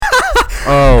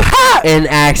an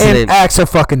accident. An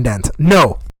fucking dent.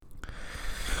 No.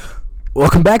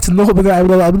 Welcome back to the No Holding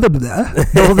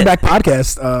Back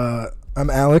podcast. I'm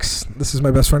Alex. This is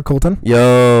my best friend Colton.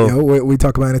 Yo, we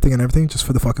talk about anything and everything just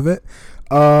for the fuck of it.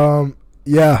 We're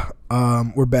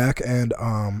back and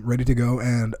ready to go.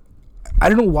 And I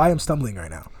don't know why I'm stumbling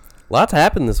right now. Lots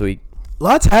happened this week.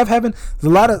 Lots have happened.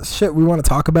 There's a lot of shit we want to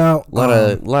talk about. A lot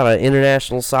of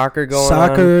international soccer going on.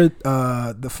 Soccer,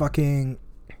 the fucking.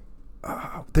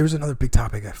 There's another big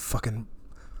topic. I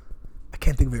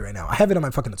can't think of it right now. I have it on my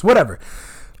fucking notes. Whatever.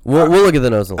 We'll look at the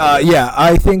notes.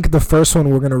 I think the first one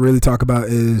we're gonna really talk about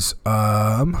is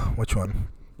which one?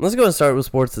 Let's go and start with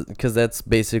sports because that's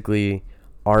basically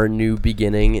our new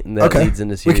beginning, and that leads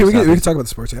into serious we can talk about the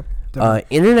sports. Yeah.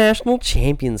 International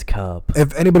Champions Cup.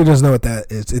 If anybody doesn't know what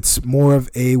that is, it's more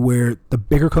of where the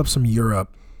bigger clubs from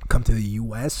Europe come to the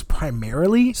U.S.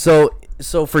 primarily. So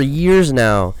for years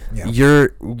now,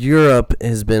 Europe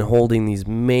has been holding these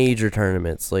major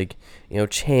tournaments, like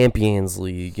Champions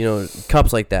League,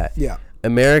 cups like that. Yeah.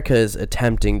 America is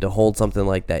attempting to hold something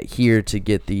like that here to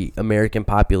get the American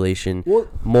population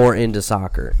more into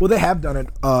soccer. Well, they have done it.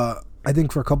 I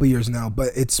think for a couple of years now, but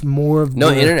it's more of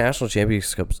International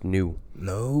Champions Cup's new.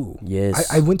 No.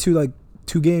 Yes. I went to like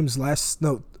 2 games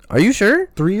Are you sure?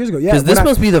 3 years ago. Yeah. Because this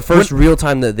must be the first real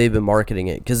time that they've been marketing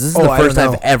it. Because this is the first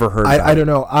I've ever heard. I don't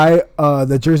know.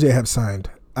 The jersey I have signed,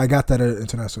 I got that at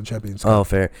International Champions Cup. Oh,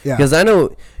 fair. Yeah.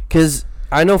 Because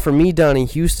I know for me down in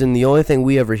Houston, the only thing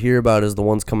we ever hear about is the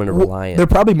ones coming to Reliant. They're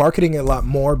probably marketing it a lot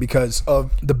more because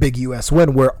of the big U.S.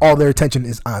 win, where all their attention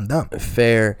is on them.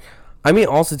 Fair. I mean,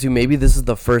 also too, maybe this is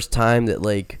the first time that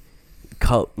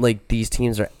these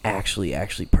teams are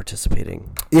actually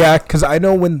participating. Yeah, because I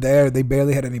know when they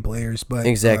barely had any players, but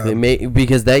exactly,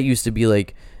 because that used to be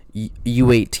like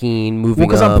U18 moving. Well,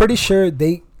 because I'm pretty sure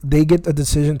they get a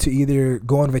decision to either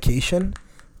go on vacation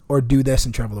or do this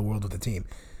and travel the world with the team,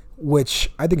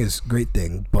 which I think is a great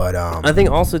thing. But I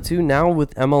think also too now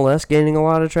with MLS gaining a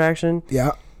lot of traction.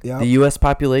 Yeah. The U.S.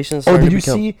 population. Did you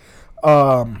see?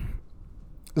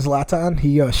 Zlatan,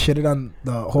 he shitted on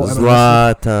the whole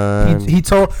Zlatan. He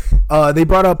told they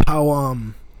brought up how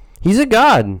he's a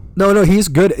god. No, he's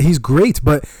good. He's great,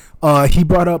 but he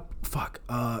brought up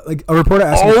like a reporter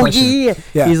asked him a question.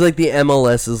 Yeah. He's like the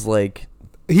MLS is like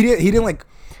he didn't like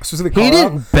specifically. He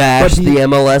didn't bash the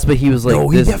MLS, but he was like, no,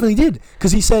 he definitely did,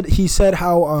 because he said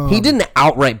how he didn't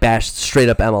outright bash straight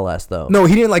up MLS though. No,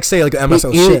 he didn't like say like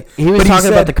MLS shit. He was talking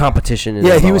about the competition. In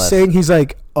MLS. He was saying he's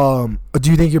like, do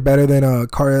you think you're better than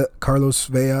Carlos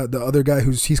Vela, the other guy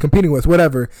he's competing with,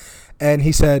 whatever? And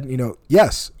he said,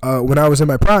 yes. When I was in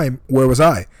my prime, where was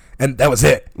I? And that was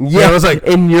it. Yeah, I was like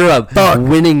in Europe,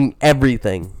 winning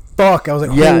everything. Fuck, I was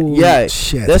like, yeah,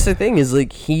 shit. That's the thing is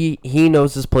like he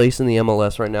knows his place in the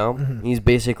MLS right now. Mm-hmm. He's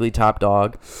basically top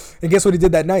dog. And guess what he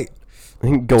did that night?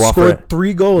 Scored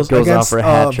 3 goals against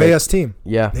Vea's team.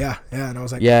 Yeah. And I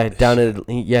was like,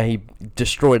 he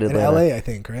destroyed Atlanta. In LA, I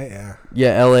think, right? Yeah.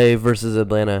 Yeah, LA versus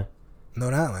Atlanta. No,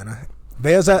 not Atlanta.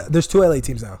 There's 2 LA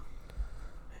teams now.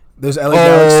 There's LA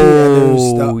Galaxy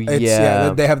and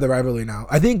there's they have the rivalry now.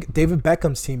 I think David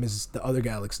Beckham's team is the other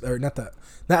Galaxy, or not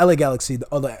LA Galaxy, the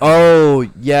other. Oh,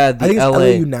 yeah, the I think LA. it's LA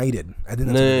United. I think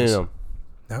that's what it is.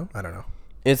 No, I don't know.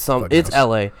 It's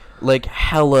LA. Like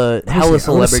hella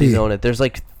celebrities own it. There's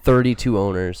like 32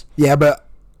 owners. Yeah, but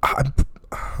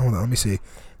hold on, let me see.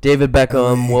 David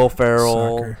Beckham, Will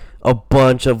Ferrell, soccer. A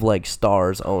bunch of like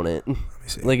stars own it.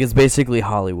 Like it's basically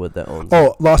Hollywood that owns it.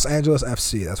 Oh, Los Angeles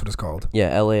FC, that's what it's called.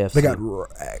 Yeah, LAFC. They got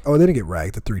they didn't get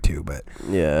ragged at 3-2, but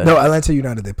yeah. No, Atlanta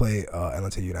United. They play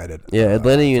Atlanta United. Yeah,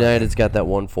 Atlanta United's got that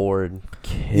one forward.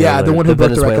 Killer. Yeah, the one who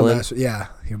broke the record last. Yeah,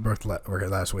 he broke the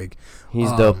record last week.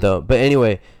 He's dope though. But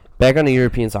anyway, back on the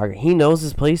European soccer. He knows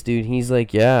his place, dude. He's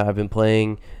like, yeah, I've been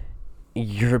playing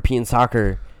European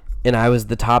soccer, and I was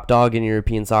the top dog in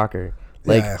European soccer.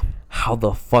 Like, how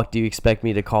the fuck do you expect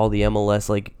me to call the MLS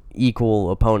like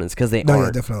equal opponents? Because they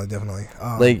aren't. Yeah, definitely.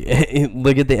 Like,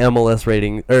 look at the MLS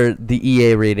rating or the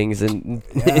EA ratings, and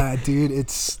yeah, dude,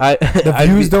 it's the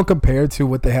views don't compare to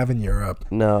what they have in Europe.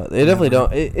 No, they definitely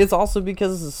don't. It's also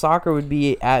because soccer would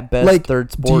be at best like,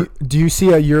 third sport. Do you see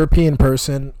a European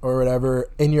person or whatever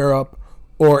in Europe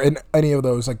or in any of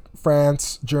those, like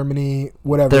France, Germany,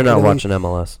 whatever? They're not watching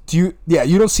MLS. You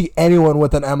don't see anyone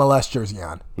with an MLS jersey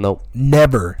on. Nope.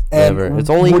 Never. Never. It's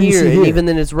only here, and even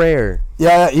then it's rare.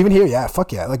 Yeah, even here, yeah.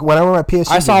 Fuck yeah. Like when I wear my PSG,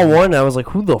 I saw one, and I was like,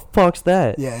 who the fuck's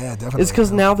that? Yeah, definitely. It's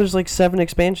because now there's like 7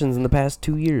 expansions in the past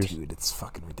 2 years. Dude, it's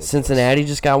fucking ridiculous. Cincinnati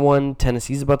just got one.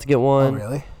 Tennessee's about to get one. Oh,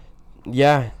 really?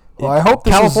 Yeah. Well, I hope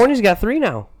California's got 3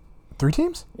 now. 3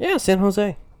 teams? Yeah, San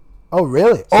Jose. Oh,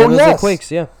 really? San Jose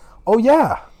Quakes, yeah. Oh,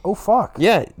 yeah. Oh, fuck.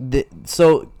 Yeah.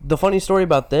 So the funny story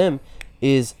about them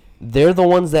is they're the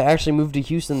ones that actually moved to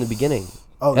Houston in the beginning.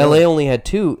 Oh, LA really? only had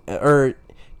 2, or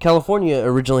California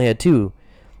originally had 2,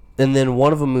 and then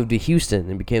one of them moved to Houston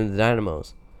and became the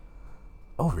Dynamos.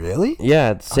 Oh, really?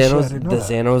 Yeah, that.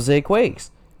 San Jose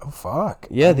Quakes. Oh, fuck.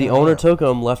 Yeah, the owner took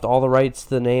them, left all the rights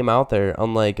to the name out there,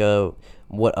 unlike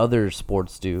what other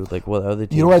sports do, like what other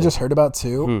teams. You know what I just heard about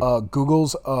too?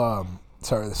 Google's sorry,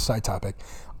 this is a side topic.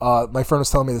 My friend was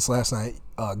telling me this last night.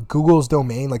 Google's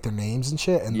domain, like their names and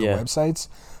shit, and the websites.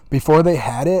 Before they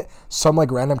had it, some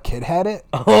like random kid had it.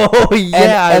 Oh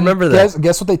yeah, I remember that.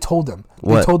 Guess what they told him?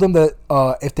 What? They told him that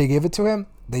if they gave it to him,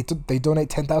 they donate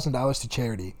 $10,000 to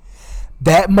charity.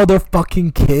 That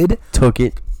motherfucking kid took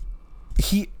it.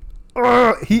 He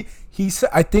said,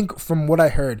 I think from what I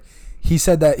heard, he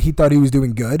said that he thought he was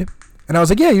doing good, and I was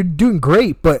like, yeah, you're doing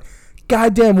great, but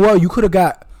goddamn well, you could have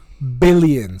got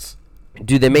billions.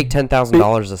 Dude, they make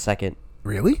 $10,000 a second.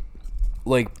 Really?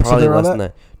 Like probably less than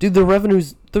that. Dude, their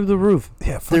revenue's through the roof.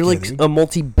 Yeah, they're like dude. a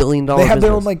multi-billion-dollar. They have business.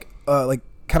 their own like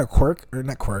kind of quirk, or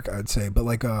not quirk, I'd say, but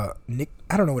like nick.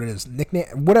 I don't know what it is, nickname,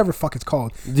 whatever fuck it's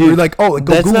called. Dude, you're like, oh,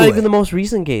 go that's Google not even it. the most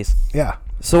recent case. Yeah.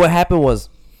 So what happened was,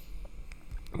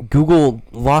 Google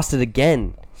lost it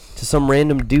again to some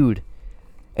random dude,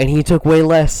 and he took way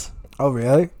less. Oh,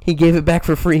 really? He gave it back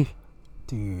for free.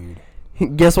 Dude.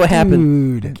 Guess what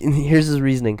happened? Dude. Here's his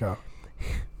reasoning. Go.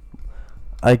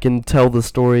 I can tell the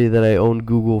story that I owned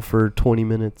Google for 20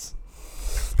 minutes.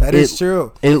 That is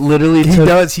true. It literally He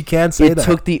does. He can say that. It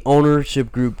took the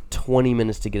ownership group 20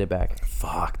 minutes to get it back.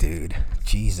 Fuck, dude.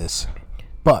 Jesus.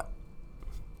 But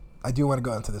I do want to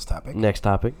go into this topic. Next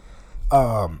topic.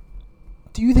 Do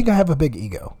you think I have a big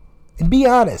ego? And be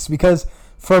honest, because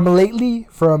from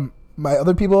my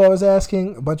other people I was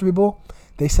asking, a bunch of people,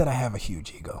 they said I have a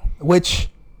huge ego. Which,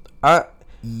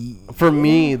 for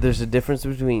me, there's a difference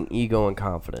between ego and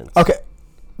confidence. Okay.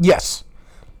 Yes.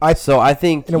 So I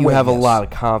think you have a yes. lot of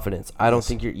confidence. I don't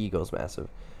think your ego's massive.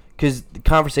 Because the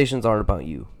conversations aren't about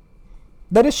you.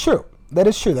 That is true. That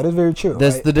is true. That is very true.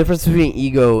 That's the difference between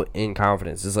ego and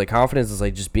confidence. It's like confidence is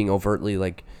like just being overtly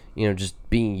like, just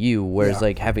being you, whereas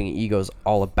like having an ego is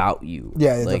all about you.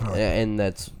 Yeah, like, definitely. and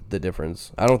that's the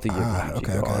difference. I don't think you have a huge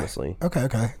ego, honestly.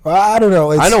 Okay. Well, I don't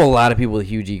know. I know a lot of people with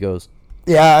huge egos.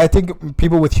 Yeah, I think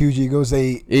people with huge egos,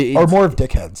 they are more of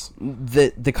dickheads.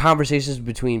 The conversations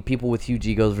between people with huge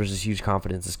egos versus huge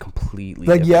confidence is completely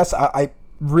like, different. yes, I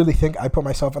really think I put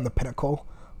myself on the pinnacle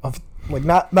of, like,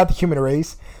 not the human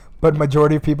race, but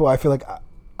majority of people, I feel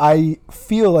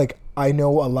like I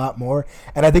know a lot more.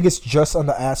 And I think it's just on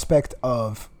the aspect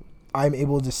of I'm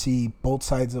able to see both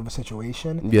sides of a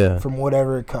situation from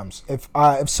whatever it comes. If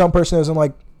some person doesn't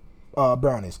like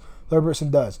brownies, the other person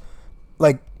does.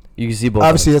 Like, you can see both.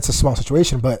 Obviously, it's a small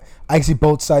situation, but I can see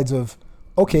both sides of,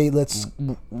 okay, let's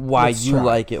like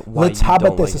it. How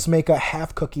about this? Let's make a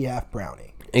half cookie, half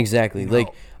brownie. Exactly.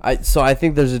 Like, So I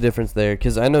think there's a difference there,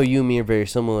 because I know you and me are very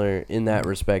similar in that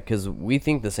respect, because we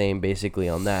think the same basically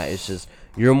on that. It's just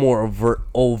you're more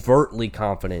overtly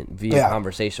confident via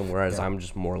conversation, whereas I'm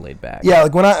just more laid back. Yeah,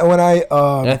 like when I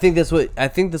and I think this is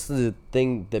the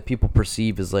thing that people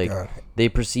perceive is like they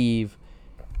perceive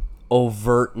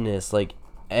overtness, like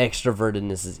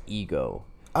extrovertedness, as ego.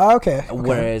 Okay.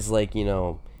 Whereas like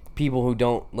people who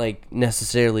don't like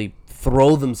necessarily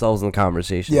throw themselves in the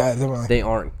conversation, definitely. They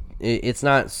aren't. It's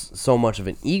not so much of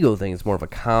an ego thing. It's more of a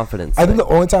confidence thing. I think the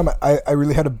only time I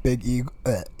really had a big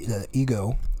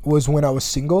ego was when I was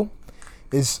single.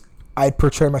 I'd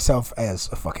portray myself as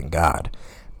a fucking god.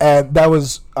 And that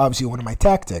was obviously one of my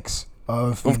tactics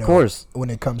of course,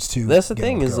 when it comes to that's the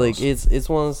thing is girls. Like it's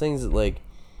one of those things that like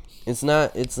it's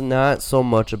not so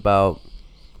much about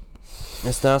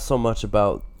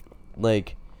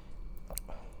like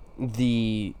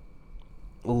the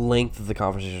length of the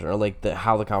conversation or like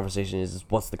how the conversation is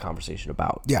what's the conversation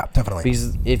about. Yeah, definitely.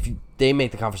 Because if they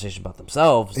make the conversation about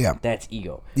themselves, that's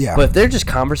ego. Yeah. But if they're just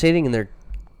conversating and they're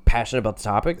passionate about the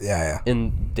topic,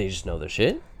 and they just know their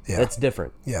shit, that's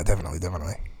different. Yeah, definitely.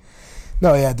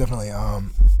 No, yeah, definitely.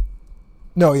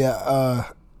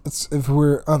 If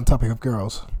we're on the topic of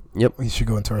girls, we should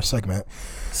go into our segment.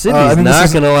 Sydney's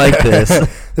not gonna like this.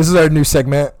 This is our new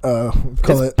segment.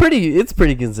 It's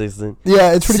pretty consistent.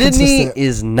 Yeah, it's pretty consistent. Sydney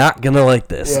is not gonna like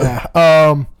this.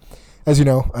 Yeah. As you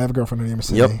know, I have a girlfriend named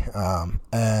Sydney.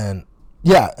 And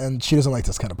she doesn't like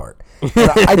this kind of part.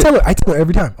 I tell her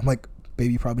every time. I'm like,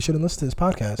 baby, you probably shouldn't listen to this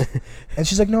podcast. And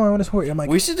she's like, no, I want to support you. I'm like,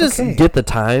 we should just get the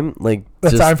time, like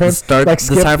the time frame. Start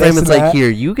the time frame. It's like, here,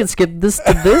 you can skip this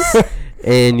to this,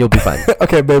 and you'll be fine.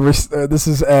 Okay, babe. This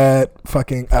is at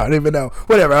fucking. I don't even know.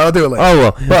 Whatever. I'll do it later. Oh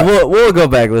well, but we'll go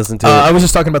back and listen to it. I was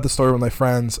just talking about the story with my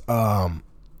friends.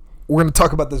 We're gonna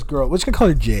talk about this girl. We're just gonna call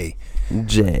her Jay.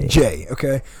 Jay.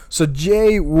 Okay. So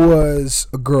Jay was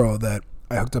a girl that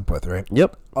I hooked up with, right?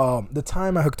 Yep. The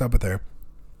time I hooked up with her,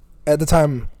 at the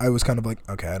time I was kind of like,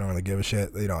 okay, I don't really give a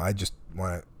shit. You know, I just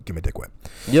want to get my dick wet.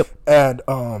 Yep. And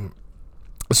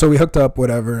so we hooked up,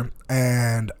 whatever,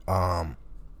 and I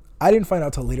didn't find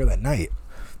out till later that night.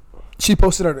 She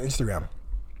posted on her Instagram,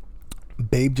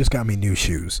 "Babe just got me new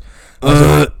shoes." I was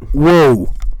like,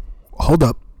 whoa, hold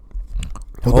up.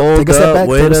 Take a step back.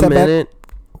 Wait a minute.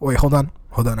 Wait, hold on.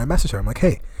 I messaged her. I'm like,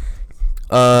 hey,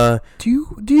 do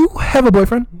you have a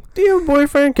boyfriend? Do you have a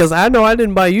boyfriend? Because I know I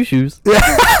didn't buy you shoes.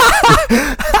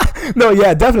 No,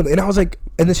 yeah, definitely. And I was like,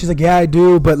 and then she's like, yeah, I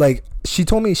do, but like, she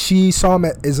told me she saw him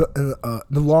as the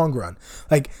long run.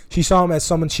 Like, she saw him as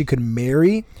someone she could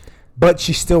marry, but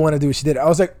she still wanted to do what she did. I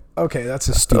was like, okay, that's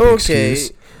a stupid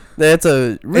excuse. That's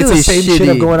a really it's the same shitty shit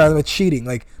of going on with cheating.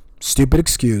 Like, stupid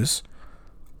excuse.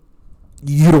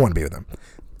 You don't want to be with them.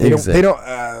 They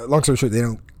don't. Long story short, they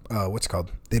don't. What's it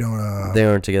called? They don't. They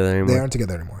aren't together anymore. They aren't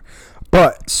together anymore.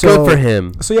 But so good for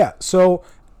him. So yeah. So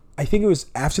I think it was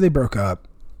after they broke up.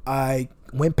 I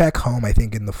went back home. I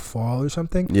think in the fall or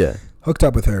something. Yeah. Hooked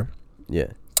up with her.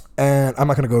 Yeah. And I'm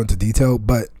not gonna go into detail,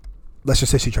 but let's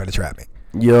just say she tried to trap me.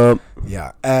 Yup.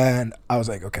 Yeah. And I was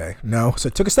like, okay, no. So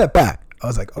I took a step back. I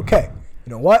was like, okay,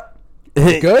 you know what?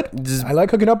 Good. I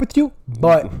like hooking up with you,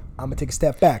 but I'm gonna take a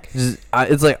step back.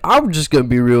 It's like, I'm just gonna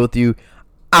be real with you.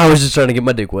 I was just trying to get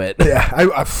my dick wet. Yeah.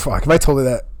 I fuck. If I told her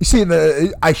that, you see,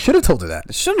 I should have told her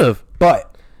that. Should have.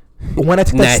 But when I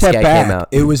took that step back,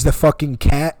 it was the fucking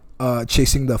cat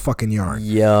chasing the fucking yarn.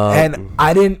 Yeah. And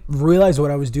I didn't realize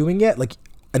what I was doing yet. Like,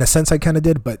 in a sense, I kind of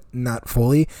did, but not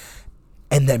fully.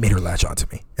 And that made her latch onto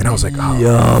me. And I was like,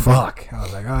 oh, fuck. I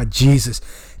was like, oh, Jesus.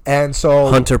 And so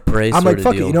Hunter Prey. I'm like,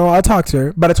 fuck it. You know, I'll talk to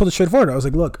her. But I told her straightforward. I was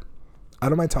like, look, I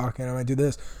don't mind talking. I might do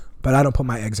this. But I don't put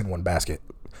my eggs in one basket.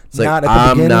 It's not like,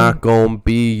 I'm not going to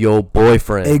be your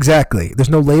boyfriend. Exactly. There's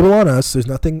no label on us. There's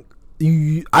nothing.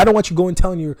 I don't want you going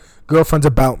telling your girlfriends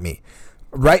about me.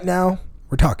 Right now,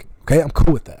 we're talking. Okay? I'm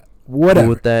cool with that. Whatever. Cool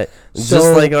with that. So,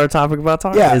 just like our topic about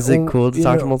talking. Yeah, is it cool to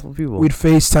talk to multiple people? We'd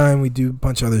FaceTime. We'd do a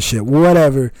bunch of other shit.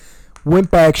 Whatever. Went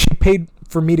back. She paid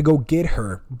for me to go get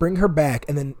her, bring her back,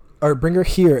 and then, or bring her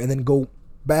here, and then go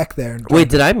back there. And wait,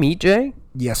 did I meet Jay?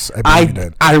 Yes, I believe you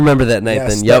did. I remember that night.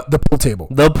 Yes, then. Yep. The pool table.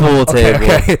 The pool table.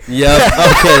 Okay. Yep.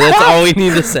 Okay, that's all we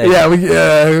need to say. Yeah,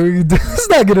 let's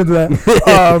not get into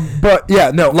that. But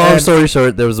yeah, no. Long story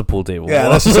short, there was a pool table. Yeah,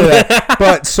 let's just say that.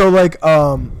 But so like,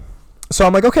 so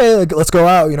I'm like, okay, like, let's go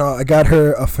out. You know, I got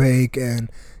her a fake, and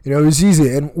you know, it was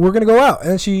easy, and we're gonna go out. And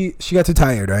then she got too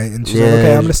tired, right? And she's like,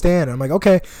 okay, I'm gonna stand. And I'm like,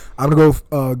 okay, I'm gonna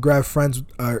go grab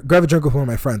a drink with one of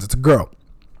my friends. It's a girl,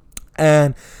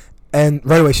 and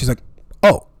right away she's like,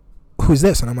 oh, who's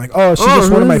this? And I'm like, oh, she's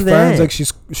just one of my friends. Like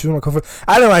she's one of my co-friends.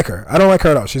 I don't like her. I don't like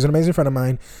her at all. She's an amazing friend of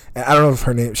mine. And I don't know if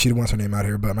her name. She wants her name out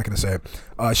here, but I'm not gonna say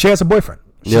it. She has a boyfriend.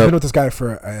 She's been with this guy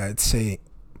for I'd say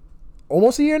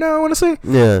almost a year now. I want to say.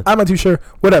 Yeah. I'm not too sure.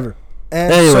 Whatever.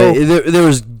 And anyway, so, there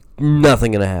was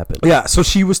nothing gonna happen. Yeah. So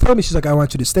she was telling me, she's like, I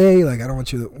want you to stay. Like, I don't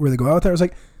want you to really go out there. I was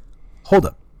like, hold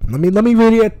up. Let me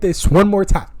read this one more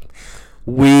time.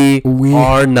 We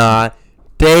are not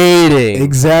dating.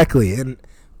 Exactly. And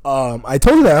I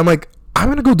told her that. I'm like, I'm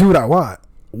gonna go do what I want,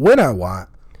 when I want,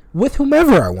 with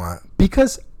whomever I want,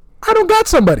 because I don't got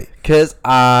somebody. Because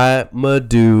I'ma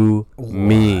do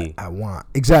me. I want.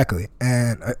 Exactly.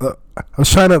 And I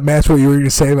was trying to match what you were going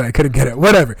to say, but I couldn't get it.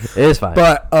 Whatever. It's fine.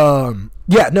 But,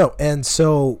 yeah, no. And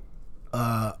so,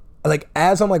 like,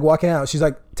 as I'm, like, walking out, she's,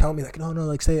 like, telling me, like, no,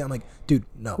 like, stay. I'm like, dude,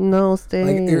 no. No, stay.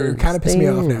 Like, you're kind of pissing me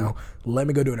off now. Let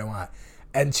me go do what I want.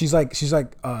 And she's like,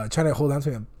 trying to hold on to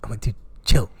me. I'm like, dude,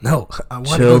 chill. No, I want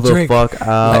to go drink. Chill the fuck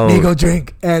out. Let me go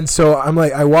drink. And so I'm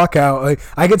like, I walk out. Like,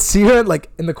 I could see her, like,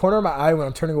 in the corner of my eye when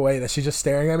I'm turning away, that she's just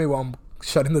staring at me while I'm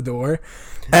shutting the door.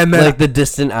 And then, like, the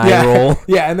distant eye roll.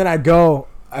 Yeah, and then I go,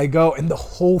 and the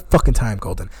whole fucking time,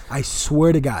 Colton, I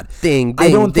swear to God, ding, I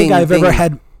don't think I've ever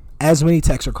had as many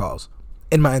texts or calls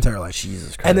in my entire life.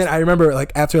 Jesus Christ. And then I remember,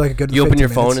 like, after, like, a good you open your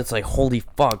minutes, phone, it's like, holy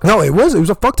fuck. No, it was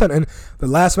a fuck ton. And the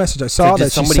last message I saw,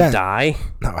 did somebody die?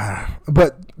 No,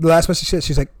 but the last message she said,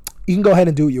 she's like, you can go ahead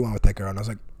and do what you want with that girl. And I was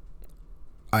like,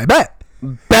 I bet.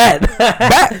 Like,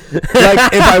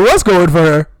 if I was going for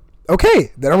her,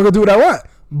 okay, then I'm going to do what I want.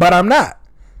 But I'm not.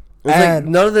 It's like,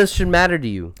 none of this should matter to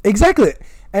you. Exactly.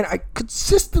 And I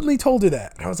consistently told her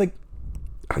that. And I was like,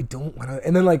 I don't want to.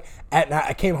 And then like at night,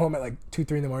 I came home at like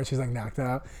 2-3 in the morning. She's like knocked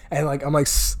out, and like I'm like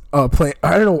playing.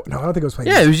 I don't know. No, I don't think I was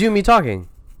playing. Yeah, it was you and me talking.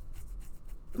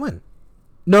 When?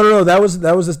 No. That was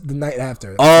the night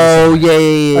after. Oh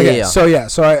yeah. Okay,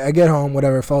 so I get home,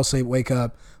 whatever, fall asleep, wake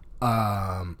up,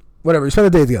 whatever. We spend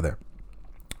the day together.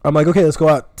 I'm like, okay, let's go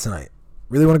out tonight.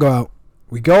 Really want to go out.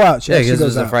 We go out. She because it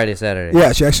was a Friday, Saturday.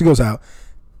 Yeah, she actually goes out,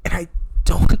 and I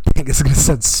don't think it's gonna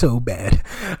sound so bad.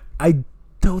 I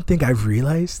don't think I've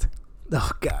realized. Oh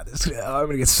God, I'm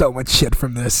gonna get so much shit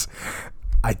from this.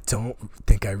 I don't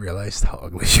think I realized how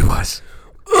ugly she was.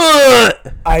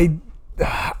 I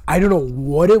don't know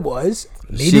what it was.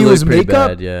 Maybe it was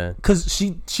makeup. Bad, yeah. Because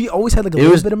she always had like a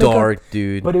little bit of makeup. It was dark,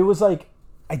 dude. But it was like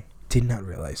I did not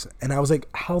realize it, and I was like,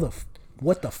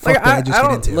 what the fuck did I just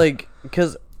get into? Like,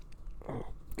 because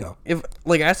if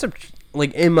like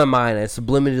like in my mind, I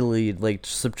subliminally like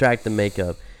subtract the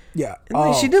makeup. Yeah.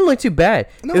 And she didn't look too bad.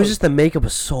 No. It was just the makeup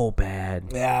was so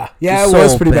bad. Yeah. Yeah, it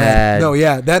was pretty bad. No,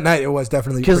 yeah, that night it was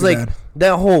definitely pretty like, bad. Because like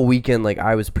that whole weekend, like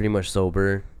I was pretty much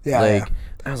sober. Yeah. Like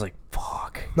I was like,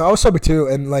 fuck. No, I was sober too,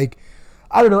 and like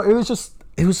I don't know, it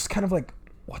was kind of like,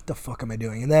 what the fuck am I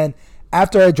doing? And then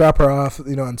after I drop her off,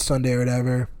 on Sunday or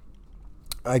whatever,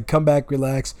 I come back,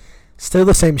 relax, still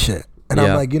the same shit. And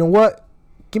I'm like, you know what?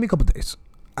 Give me a couple days.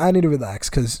 I need to relax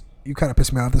because you kind of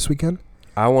pissed me off this weekend.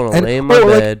 I want to lay in my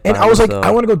bed. And I was like,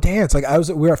 I want to go dance. Like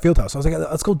we were at Fieldhouse. I was like,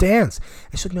 let's go dance.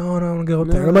 And she's like, no, I want to go up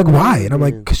there. And I'm like, why? And I'm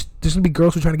like, because there's gonna be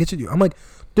girls who are trying to get you. I'm like,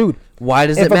 dude, why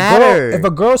does it matter? If a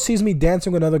girl sees me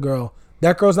dancing with another girl,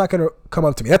 that girl's not gonna come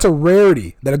up to me. That's a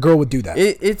rarity that a girl would do that.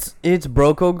 It's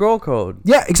bro code, girl code.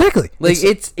 Yeah, exactly. Like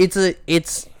it's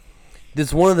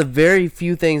one of the very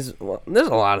few things. Well, there's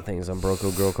a lot of things on bro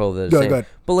code, girl code that are the same.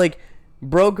 But like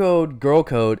bro code, girl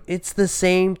code, it's the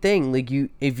same thing. Like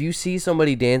if you see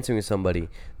somebody dancing with somebody,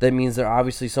 that means they're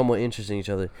obviously somewhat interested in each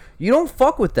other. You don't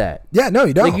fuck with that. Yeah, no,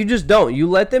 you don't. Like you just don't. You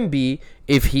let them be.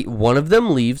 If one of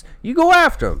them leaves, you go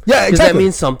after him. Yeah, exactly. Because that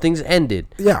means something's ended.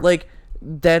 Yeah. Like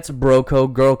that's bro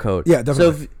code, girl code. Yeah,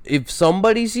 definitely. So if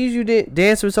somebody sees you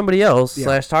dancing with somebody else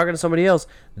 / talking to somebody else,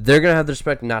 they're gonna have the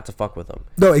respect not to fuck with them.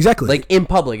 No, exactly. Like in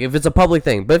public, if it's a public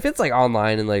thing. But if it's like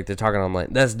online and like they're talking online,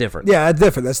 that's different. Yeah,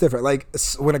 that's different. Like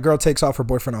when a girl takes off her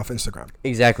boyfriend off Instagram.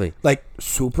 Exactly. Like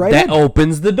swoop right that in.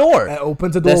 opens the door. That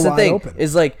opens the door. That's the thing. Open.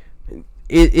 It's like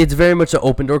it's very much an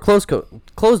open door, closed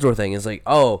door thing. It's like,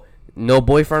 oh, no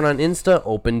boyfriend on Insta,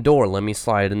 open door. Let me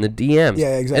slide in the DMs.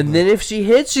 Yeah, exactly. And then if she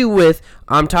hits you with,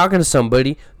 I'm talking to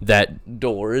somebody, that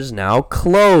door is now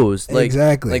closed. Like,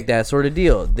 exactly. Like that sort of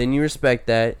deal. Then you respect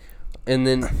that. And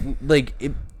then, like,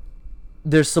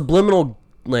 there's subliminal,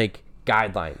 like,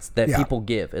 guidelines that people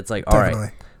give. It's like, definitely. All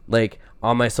right. Like,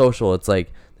 on my social, it's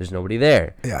like, there's nobody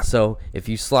there. Yeah. So if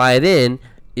you slide in,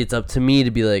 it's up to me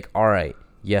to be like, all right,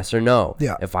 yes or no.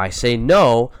 Yeah. If I say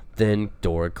no, then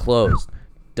door closed.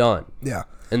 Done. Yeah.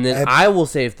 And then I will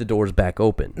say if the door's back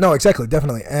open. No, exactly,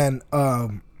 definitely. And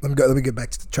let me get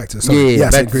back to the track to the story. Yeah,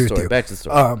 yes, I agree with you. Back to the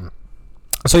story.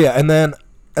 So yeah, and then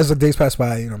as the days pass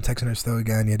by, I'm texting her still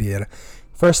again, yada yada.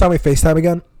 First time we FaceTime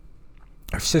again,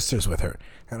 her sister's with her,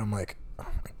 and I'm like, oh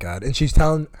my God. And she's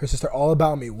telling her sister all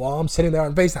about me while I'm sitting there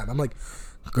on FaceTime. I'm like,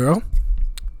 girl,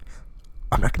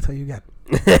 I'm not gonna tell you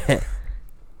again.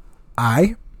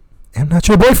 I am not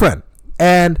your boyfriend,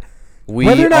 and we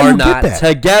are not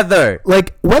together.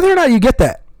 Like, whether or not you get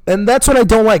that. And that's what I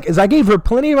don't like, is I gave her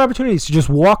plenty of opportunities to just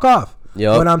walk off.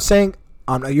 Yep. When I'm saying,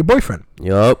 I'm not your boyfriend.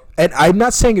 Yep. And I'm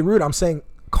not saying it rude. I'm saying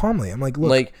calmly. I'm like,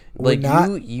 look.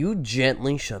 You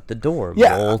gently shut the door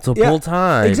multiple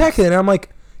times. Exactly. And I'm like,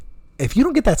 if you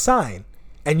don't get that sign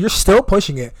and you're still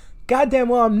pushing it, goddamn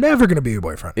well, I'm never going to be your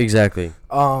boyfriend. Exactly.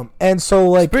 And so,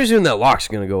 like. Pretty soon that lock's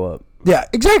going to go up. Yeah,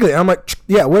 exactly. And I'm like,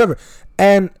 yeah, whatever.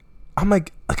 And I'm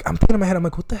like I'm thinking in my head, I'm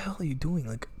like, what the hell are you doing?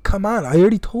 Like, come on, I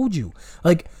already told you.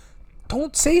 Like,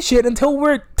 don't say shit until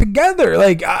we're together.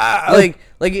 Like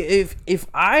if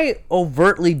I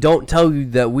overtly don't tell you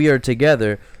that we are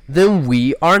together, then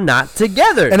we are not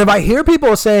together. And if I hear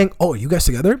people saying, "Oh, you guys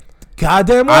together?"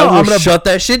 Goddamn well, I'm gonna shut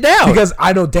that shit down because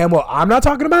I know damn well I'm not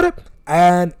talking about it,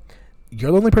 and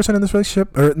you're the only person in this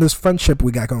relationship or in this friendship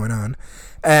we got going on,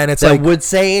 and it's that like would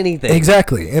say anything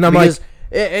exactly. And I'm like.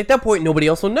 At that point, nobody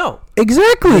else will know.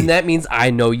 Exactly. And that means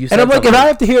I know you said something. And I'm like, if I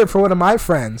have to hear it for one of my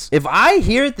friends. If I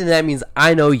hear it, then that means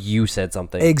I know you said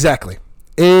something. Exactly.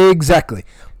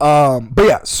 But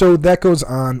yeah, so that goes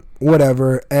on,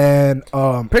 whatever. And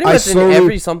pretty much in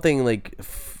every something like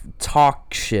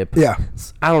talk ship. Yeah.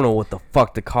 I don't know what the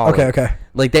fuck to call it. Okay.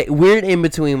 Like that weird in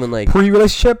between when like.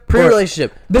 Pre-relationship.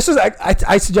 This is,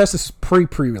 I suggest this is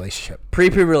pre-relationship.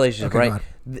 Pre-relationship, okay, right?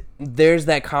 There's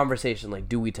that conversation like,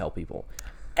 do we tell people?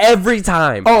 every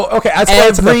time. Oh, okay.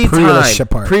 Every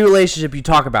time. Pre-relationship, you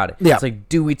talk about it. Yeah. It's like,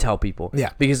 do we tell people?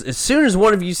 Yeah. Because as soon as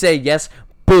one of you say yes,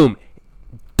 boom,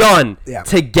 done. Yeah.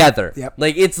 Together. Yep.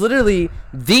 Like, it's literally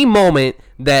the moment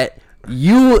that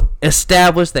you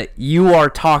establish that you are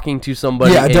talking to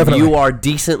somebody and definitely. you are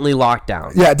decently locked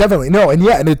down. Yeah, definitely. No,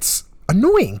 and it's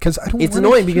annoying because I don't. It's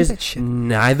annoying because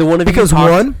neither one of you because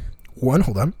one,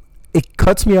 hold on, it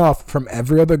cuts me off from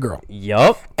every other girl.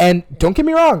 Yup. And don't get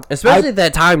me wrong, especially at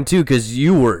that time too, because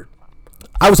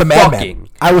I was a madman.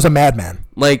 I was a madman.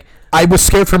 Like, I was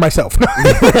scared for myself.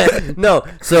 No,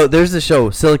 so there's a show,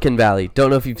 Silicon Valley. Don't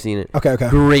know if you've seen it. Okay.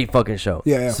 Great fucking show.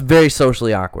 Yeah. It's very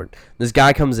socially awkward. This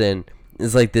guy comes in,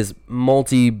 is like this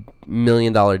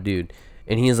multi-million-dollar dude,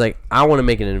 and he's like, I want to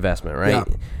make an investment, right?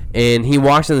 Yeah. And he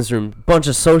walks in this room, bunch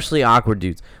of socially awkward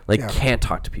dudes, like can't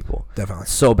talk to people. Definitely.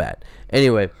 So bad.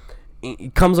 Anyway,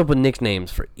 he comes up with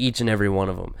nicknames for each and every one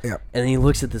of them. Yeah. And then he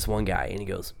looks at this one guy and he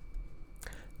goes,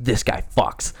 this guy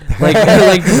fucks. Like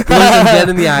just looks him dead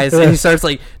in the eyes, and he starts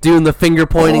like doing the finger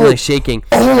pointing, like shaking.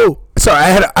 Oh,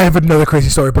 sorry, I have another crazy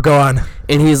story, but go on.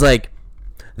 And he's like,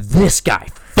 this guy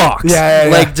fucks. Yeah.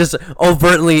 Like just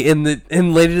overtly in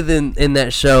later than in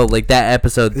that show, like that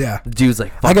episode. Yeah. The dude's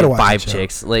like fucking 5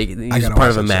 chicks. Like he's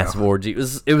part of a massive orgy.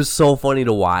 It was so funny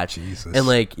to watch. Jesus. And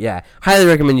like, yeah, highly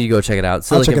recommend you go check it out.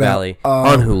 Silicon Valley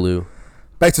on Hulu.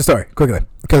 Back to the story quickly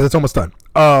because it's almost done.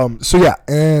 So yeah,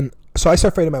 and so I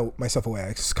start fading myself away.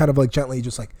 I just kind of like gently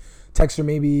just like text her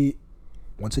maybe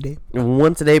once a day,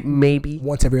 maybe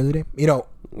once every other day. You know,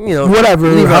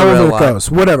 whatever, however it goes,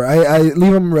 whatever. I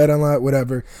leave them red on lot,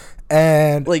 whatever.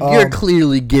 And like you're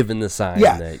clearly given the sign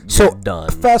that you're done.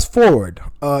 Fast forward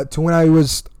to when I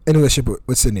was in a relationship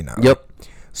with Sydney now. Yep. Right?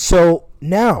 So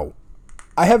now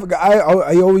I have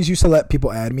I always used to let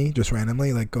people add me just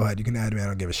randomly. Like, go ahead, you can add me. I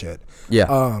don't give a shit.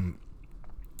 Yeah.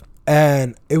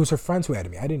 And it was her friends who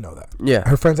added me. I didn't know that. Yeah.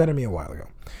 Her friends added me a while ago.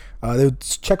 They would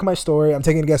check my story. I'm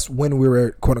taking a guess when we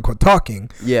were quote unquote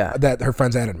talking. Yeah. That her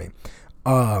friends added me.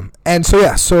 And so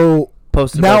yeah, so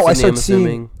posted now I start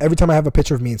seeing every time I have a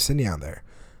picture of me and Sydney on there,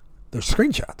 there's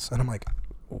screenshots, and I'm like,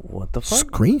 what the fuck?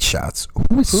 Screenshots?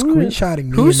 Who is screenshotting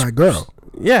me and my girl?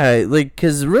 Yeah, like,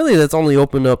 because really that's only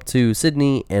opened up to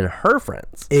Sydney and her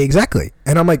friends. Exactly.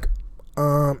 And I'm like,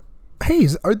 hey,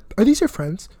 are these your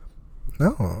friends?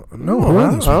 No, who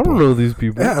are these people? I don't know these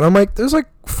people. Yeah, and I'm like, there's like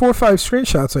 4 or 5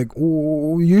 screenshots. Like,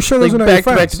 you sure those like are not your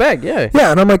friends? Back to back, yeah.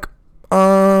 Yeah, and I'm like,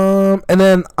 and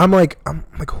then I'm like,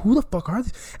 who the fuck are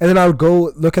these? And then I would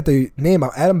go look at the name,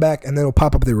 I'll add them back, and then it'll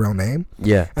pop up their real name.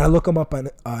 Yeah. And I look them up on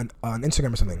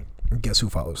Instagram or something. And guess who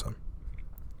follows them?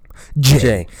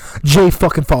 Jay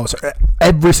fucking follows her.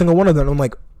 Every single one of them. I'm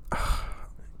like,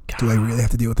 do I really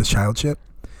have to deal with this child shit?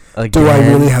 Again? Do I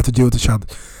really have to deal with this child?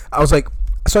 I was like,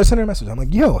 so I sent her a message. I'm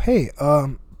like, yo, hey,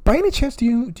 by any chance, do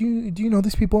you know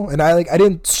these people? And I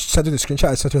didn't send her the screenshot.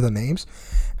 I sent her the names,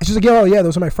 and she's like, yo, yeah,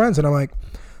 those are my friends. And I'm like,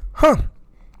 huh.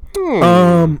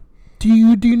 Do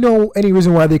you know any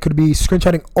reason why they could be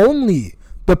screenshotting only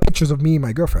the pictures of me and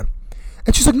my girlfriend?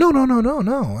 And she's like, no.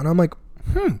 And I'm like,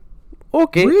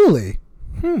 okay, really?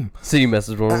 So you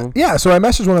messaged one of them? Yeah. So I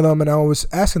messaged one of them, and I was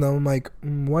asking them, I'm like,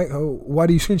 why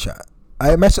do you screenshot?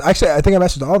 I think I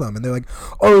messaged all of them, and they're like,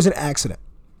 oh, it was an accident.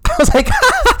 I was like,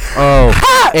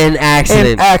 an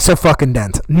accident. An fucking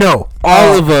dent. No.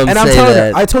 All of them. And I'm telling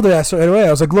her, I told her that straight away. I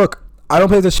was like, look, I don't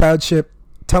play this child shit.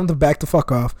 Tell them to back the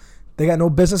fuck off. They got no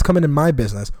business coming in my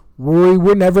business. We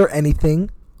were never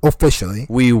anything officially.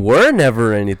 We were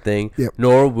never anything,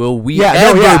 nor will we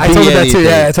ever be I told her that anything. too.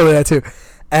 Yeah, I told her that too.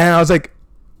 And I was like,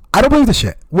 I don't believe this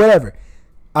shit. Whatever.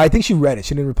 I think she read it.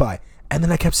 She didn't reply. And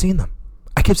then I kept seeing them.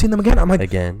 again. I'm like,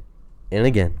 again and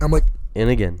again. I'm like, and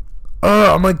again.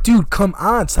 I'm like, dude, come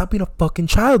on, stop being a fucking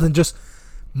child and just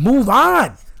move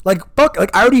on. Like, fuck, like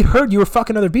I already heard you were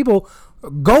fucking other people.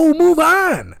 Go move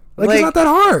on. Like it's not that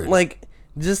hard. Like,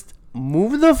 just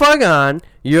move the fuck on.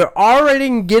 You're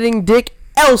already getting dick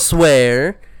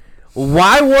elsewhere.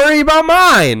 Why worry about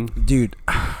mine, dude?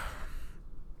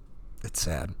 It's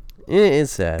sad. It is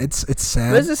sad. It's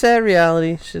sad. But it's a sad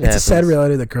reality. Shit happens. A sad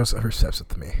reality that girls are obsessed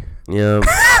with me. Yep.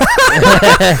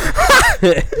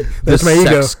 That's my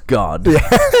ego. God. Yeah.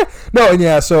 No, and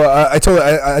yeah. So I told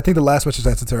her. I think the last message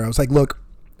I sent to her, I was like, "Look,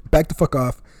 back the fuck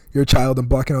off. You're a child. I'm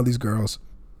blocking all these girls.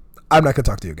 I'm not gonna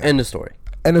talk to you again." End of story.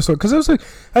 Because it was like,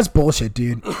 that's bullshit,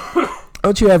 dude.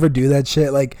 Don't you ever do that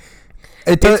shit? Like,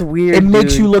 it's weird. It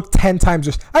makes you look 10 times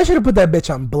worse. I should have put that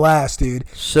bitch on blast, dude.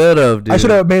 Should have, dude. I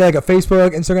should have made like a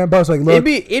Facebook, Instagram post. Like, look,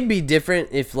 it'd be different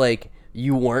if like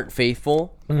you weren't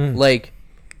faithful, like.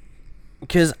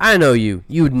 Because I know you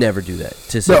would never do that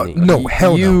to Sydney. No,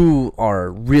 hell no. You are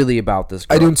really about this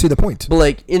girl. I didn't see the point. But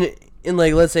like in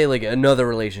like, let's say like another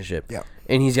relationship. Yeah.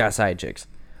 And he's got side chicks.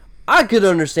 I could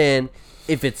understand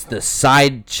if it's the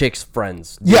side chick's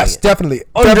friends. Yes, definitely.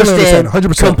 Understand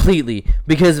 100%. completely.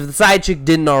 Because if the side chick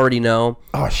didn't already know.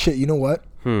 Oh, shit. You know what?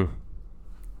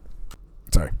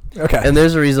 Sorry. Okay. And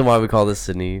there's a reason why we call this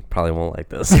Sydney. Probably won't like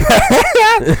this.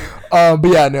 But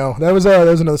yeah, no. That was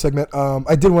another segment.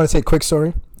 I did want to say a quick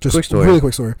story. Just quick story. Really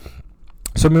quick story.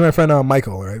 So me and my friend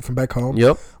Michael, right, from back home.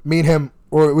 Yep. Me and him,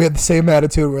 we had the same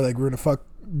attitude. We're like, we're going to fuck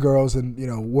girls and,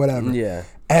 whatever. Yeah.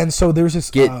 And so there was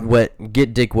this...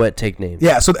 Get dick wet, take names.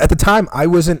 Yeah, so at the time, I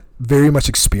wasn't very much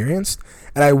experienced,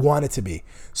 and I wanted to be.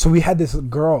 So we had this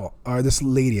girl, or this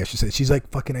lady, I should say. She's like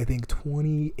fucking, I think,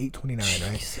 28, 29,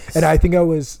 right? And I think I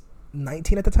was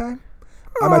 19 at the time.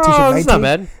 I'm not too sure. 19. That's not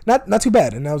bad. Not too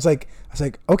bad. And I was like,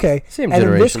 okay. Same and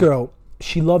generation. then this girl,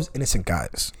 she loves innocent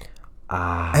guys.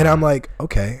 And I'm like,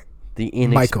 okay. The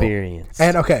inexperience.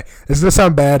 Michael. And okay, this is going to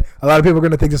sound bad. A lot of people are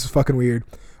going to think this is fucking weird.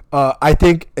 I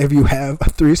think if you have a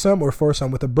threesome or foursome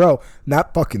with a bro,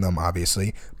 not fucking them,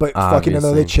 obviously, but fucking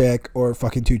another chick or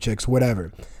fucking two chicks,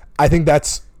 whatever. I think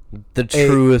that's the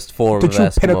truest form of the true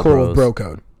pinnacle of bro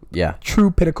code. Yeah.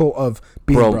 True pinnacle of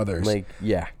being brothers. Like,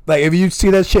 yeah. Like, if you see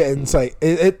that shit and it's like,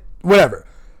 whatever.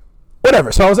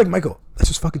 So I was like, Michael, let's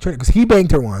just fucking try it. Because he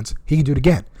banged her once. He can do it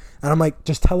again. And I'm like,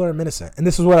 just tell her I'm innocent. And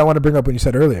this is what I want to bring up when you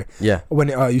said earlier. Yeah. When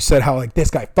you said how, like, this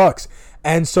guy fucks.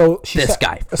 And so she This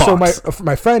guy fucks. So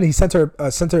my friend, he sent her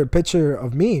a picture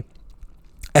of me.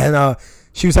 And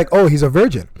she was like, oh, he's a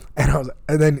virgin. And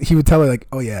then he would tell her, like,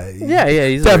 oh, yeah.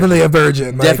 He's definitely a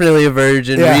virgin. Like, definitely a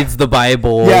virgin. Yeah. Reads the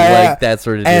Bible. That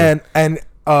sort of deal. And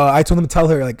I told him to tell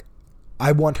her, like,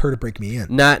 I want her to break me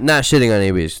in. Not shitting on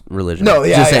anybody's religion. No,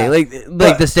 yeah, just saying,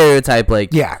 like the stereotype,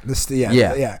 like yeah.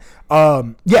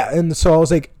 And so I was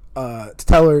like, to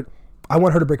tell her, I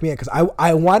want her to break me in because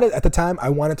I wanted at the time I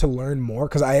wanted to learn more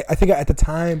because I think at the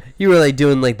time you were like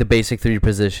doing like the basic 3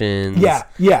 positions. Yeah,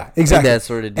 exactly, that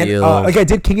sort of deal. And, like I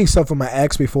did kinky stuff with my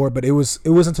ex before, but it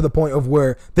wasn't to the point of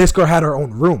where this girl had her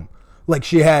own room. Like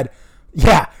she had,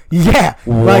 like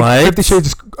what? 50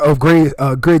 Shades of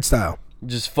Grey style.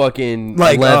 Just fucking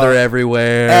like leather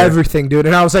everywhere, everything, dude.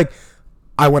 And I was like,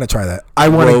 I want to try that. I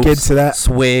want to get to that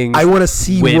swing. I want to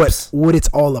see what it's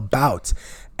all about.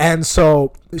 And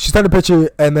so she sent a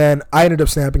picture, and then I ended up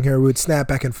snapping her. We would snap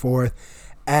back and forth,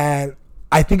 and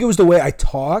I think it was the way I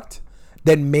talked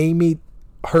that made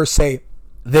her say,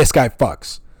 "This guy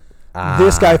fucks.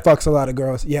 This guy fucks a lot of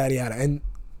girls." Yada yada. And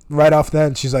right off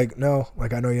then, she's like, "No,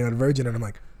 like I know you're not a virgin," and I'm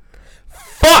like,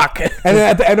 fuck. And then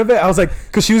at the end of it, I was like,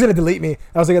 because she was gonna delete me.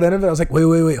 I was like, at the end of it, I was like,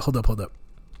 wait, hold up.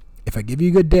 If I give you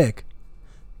a good dick,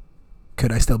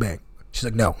 could I still bang? She's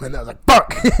like, no. And I was like,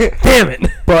 fuck. Damn it.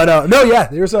 But no, yeah,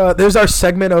 there's our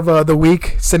segment of the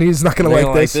week. Cindy's not gonna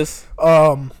like this.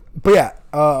 But yeah,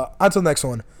 on to the next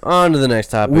one. On to the next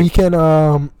topic. We can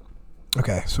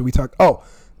okay, so we talk. Oh,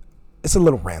 it's a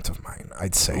little rant of mine,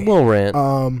 I'd say. A little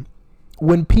rant.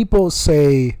 When people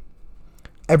say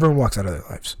everyone walks out of their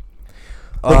lives.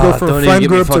 They go from friend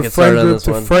group to friend group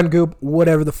to friend group,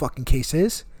 whatever the fucking case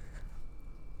is.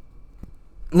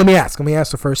 Let me ask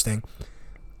the first thing.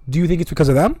 Do you think it's because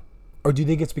of them? Or do you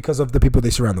think it's because of the people they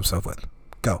surround themselves with?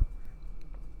 Go.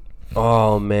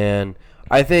 Oh, man.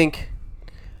 I think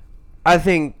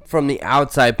from the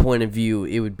outside point of view,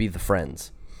 it would be the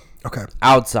friends. Okay.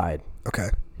 Outside. Okay.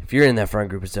 If you're in that friend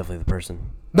group, it's definitely the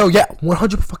person. No, yeah,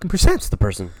 100%. It's the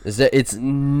person. It's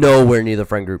nowhere near the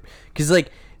friend group. Because,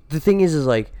 like, the thing is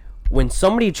like, when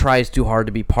somebody tries too hard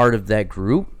to be part of that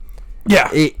group, yeah,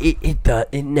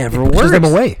 it never works. Pushes them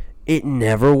away. It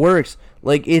never works.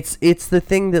 Like, it's the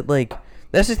thing that, like,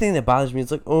 that's the thing that bothers me.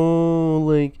 It's like, oh,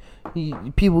 like,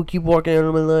 people keep walking out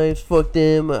of my life. Fuck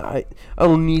them. I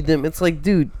don't need them. It's like,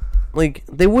 dude, like,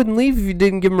 they wouldn't leave if you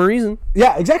didn't give them a reason.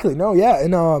 Yeah, exactly. No, yeah,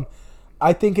 and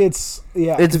I think it's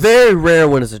very rare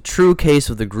when it's a true case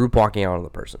of the group walking out on the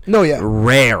person. No, yeah,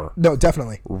 rare. No,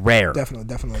 definitely, rare.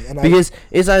 Definitely, and because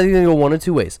it's either gonna go one of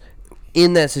two ways.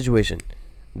 In that situation,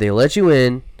 they let you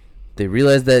in, they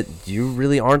realize that you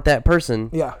really aren't that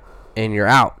person. Yeah. And you're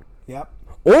out. Yep.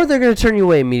 Or they're gonna turn you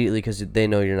away immediately because they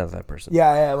know you're not that person.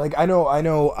 Yeah. Like I know.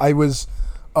 I was,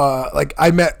 like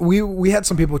I met. We had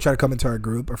some people try to come into our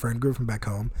group, our friend group from back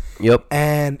home. Yep.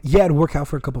 And yeah, it worked out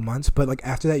for a couple months, but like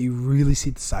after that, you really see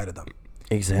the side of them.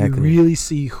 Exactly. You really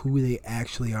see who they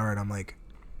actually are, and I'm like,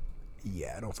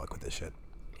 yeah, I don't fuck with this shit.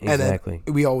 Exactly. And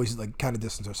then we always like kind of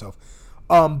distance ourselves.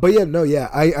 But yeah, no, yeah,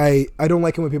 I don't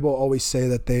like it when people always say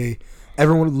that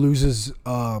everyone loses,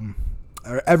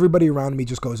 or everybody around me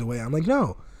just goes away. I'm like,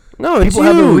 no, it's people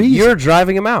have a reason. You're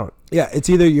driving them out. Yeah, it's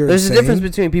either There's a difference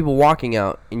between people walking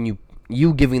out and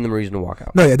you giving them a reason to walk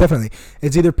out. No, yeah, definitely.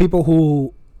 It's either people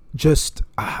who just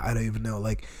I don't even know,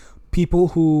 like people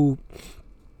who,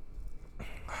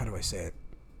 how do I say it?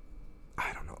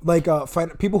 I don't know. Like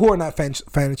people who are not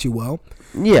financially well,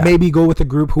 maybe go with a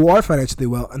group who are financially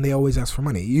well, and they always ask for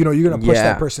money. You know, you're gonna push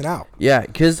that person out. Yeah,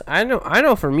 because I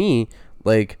know for me,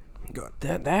 like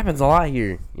that happens a lot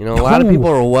here. You know, a lot of people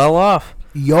are well off.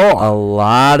 A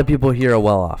lot of people here are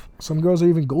well off. Some girls are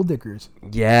even gold diggers.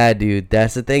 Yeah, dude.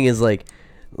 That's the thing is like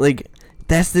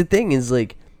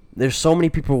there's so many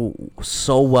people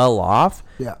so well off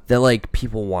that like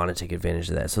people want to take advantage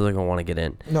of that, so they're gonna want to get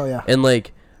in. No, yeah. And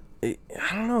like, I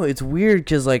don't know. It's weird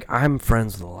because like I'm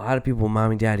friends with a lot of people with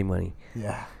mommy daddy money.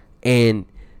 Yeah. And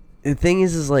the thing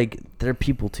is like they're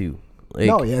people too. Like,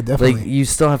 no, yeah, definitely. Like you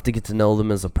still have to get to know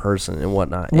them as a person and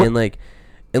whatnot. And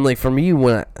like for me,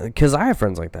 because I have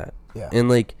friends like that. Yeah. And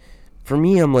like for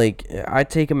me, I'm like I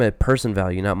take them at person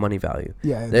value, not money value.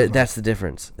 Yeah. That's the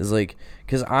difference. Is like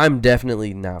because I'm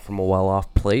definitely not from a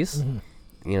well-off place.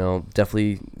 Mm-hmm. You know,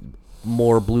 definitely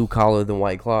more blue collar than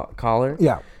white collar.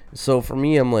 Yeah. So for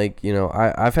me, I'm like, you know,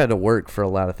 I've had to work for a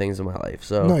lot of things in my life.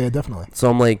 So no, yeah, definitely. So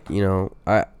I'm like, you know,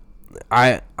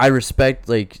 I respect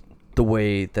like the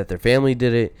way that their family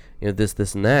did it, you know,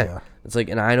 this and that. Yeah. It's like,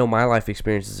 and I know my life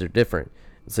experiences are different.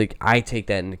 It's like I take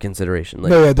that into consideration.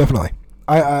 Like, no, yeah, definitely.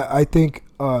 I think,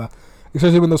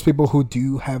 especially when those people who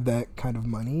do have that kind of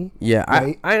money. Yeah,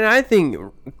 right? I think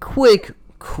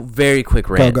very quick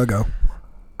rant. Go.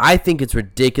 I think it's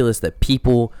ridiculous that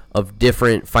people of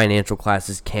different financial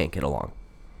classes can't get along.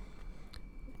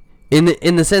 In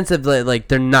the sense of like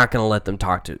they're not gonna let them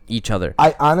talk to each other.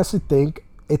 I honestly think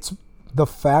it's the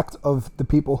fact of the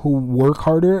people who work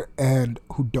harder and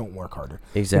who don't work harder.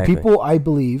 Exactly. The people I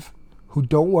believe who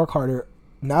don't work harder,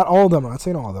 not all of them, I'm not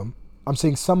saying all of them, I'm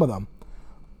saying some of them,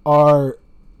 are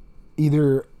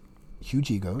either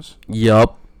huge egos.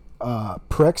 Yup.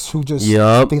 Pricks who just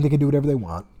think they can do whatever they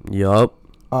want. Yup.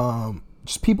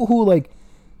 Just people who like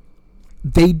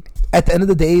they at the end of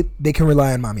the day they can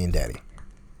rely on mommy and daddy.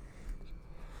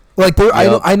 Like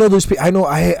I know there's I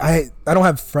don't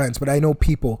have friends, but I know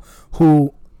people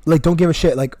who like don't give a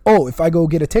shit. Like, oh, if I go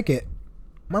get a ticket,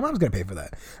 my mom's gonna pay for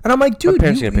that, and I'm like, dude,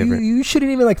 you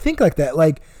shouldn't even like think like that.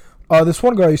 Like, this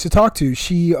one girl I used to talk to,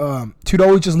 she'd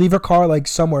always just leave her car like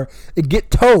somewhere, it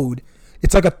get towed.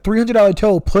 It's like a $300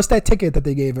 tow plus that ticket that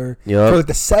they gave her for like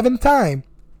the 7th time,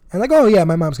 and like, oh yeah,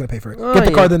 my mom's gonna pay for it. Get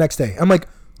the car the next day. I'm like,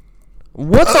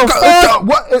 what the fuck?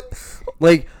 What?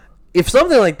 Like, if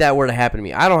something like that were to happen to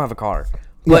me, I don't have a car.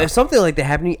 But if something like that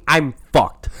happened to me, I'm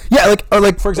fucked. Yeah,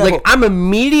 like for example, like I'm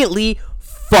immediately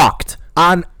fucked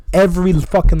on every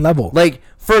fucking level. Like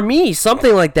for me,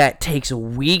 something like that takes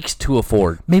weeks to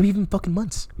afford. Maybe even fucking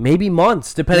months. Maybe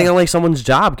months, depending on like someone's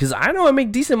job. Because I know I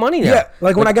make decent money now. Yeah,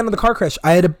 like when I got into the car crash,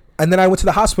 I had to, and then I went to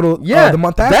the hospital. The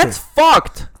month after. That's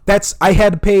fucked. I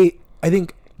had to pay. I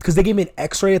think because they gave me an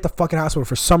X-ray at the fucking hospital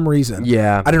for some reason.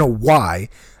 Yeah, I don't know why.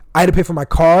 I had to pay for my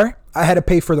car. I had to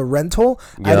pay for the rental.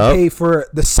 I had to pay for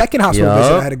the second hospital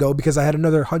visit I had to go because I had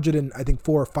another 100 and I think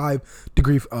 4 or 5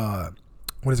 degree. What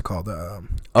is it called?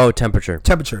 Temperature.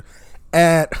 Temperature.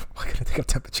 And I gotta think of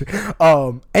temperature.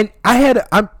 And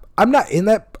I'm not in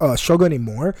that struggle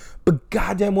anymore. But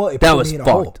goddamn well, it put me in a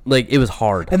hole. Like it was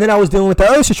hard. And then I was dealing with the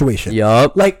other situation.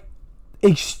 Yup. Like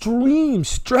extreme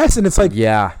stress, and it's like,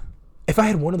 yeah. If I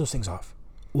had one of those things off,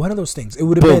 it would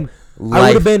have been. Life, I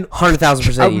would have been 100,000%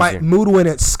 easier. My mood would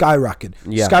have skyrocketed.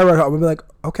 Yeah. Skyrocket. I would be like,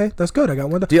 okay, that's good. I got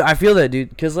one. Dude, I feel that, dude.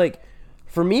 Because, like,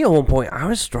 for me at one point, I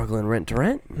was struggling rent to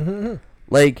rent. Mm-hmm.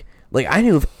 Like I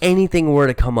knew if anything were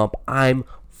to come up, I'm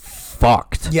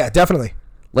fucked. Yeah, definitely.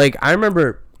 Like, I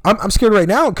remember... I'm scared right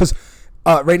now because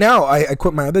right now I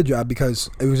quit my other job because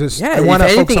it was just... Yeah, if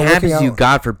anything happens to you,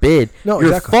 God forbid,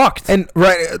 you're fucked. And,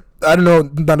 I don't know,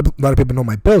 not a lot of people know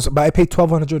my bills, but I pay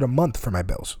 $1,200 a month for my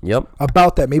bills. Yep.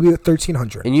 About that, maybe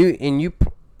 $1,300.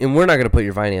 And we're not going to put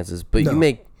your finances, but you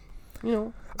make, you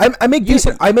know... I make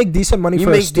decent money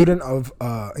for a student of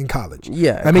in college.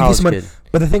 Yeah, I make decent money.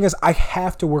 But the thing is, I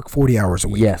have to work 40 hours a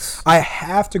week. Yes. I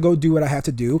have to go do what I have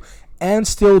to do and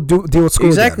still deal with school.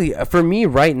 Exactly. Again. For me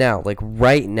right now,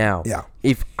 yeah.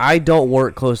 If I don't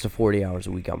work close to 40 hours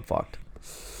a week, I'm fucked.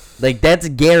 Like, that's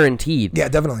guaranteed. Yeah,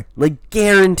 definitely. Like,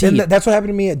 guaranteed. And that's what happened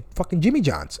to me at fucking Jimmy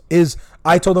John's. Is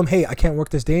I told them, hey, I can't work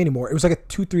this day anymore. It was like a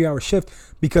 2-3 hour shift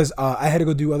because I had to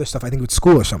go do other stuff. I think with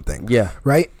school or something. Yeah.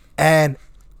 Right? And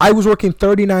I was working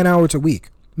 39 hours a week,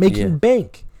 making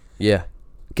bank. Yeah.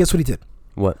 Guess what he did?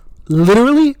 What?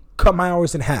 Literally cut my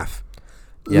hours in half.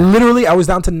 Yeah. Literally, I was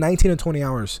down to 19 and 20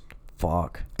 hours.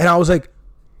 Fuck. And I was like,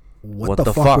 what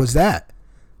the fuck was that?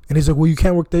 And he's like, well, you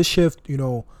can't work this shift. You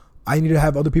know, I need to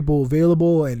have other people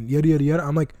available and yada, yada, yada.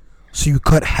 I'm like, So you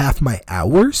cut half my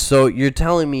hours? So you're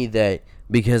telling me that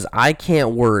because I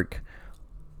can't work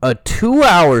a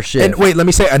 2-hour shift. And wait, let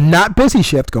me say a not busy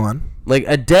shift. Go on. Like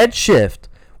a dead shift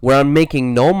where I'm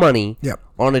making no money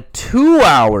on a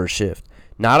 2-hour shift,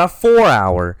 not a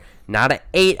 4-hour, not an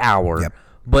 8-hour,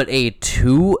 but a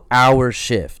 2-hour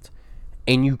shift,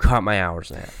 and you cut my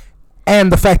hours in half.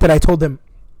 And the fact that I told them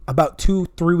about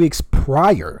 2-3 weeks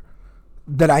prior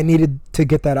that I needed to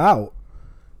get that out,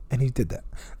 and he did that.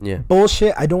 Yeah.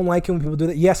 Bullshit. I don't like it when people do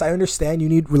that. Yes, I understand you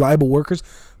need reliable workers,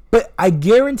 but I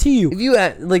guarantee you, if you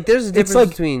like, there's a difference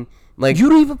between like you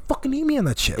don't even fucking need me on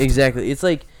that shit. Exactly. It's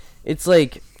like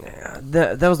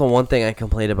that was the one thing I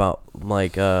complained about,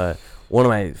 like one of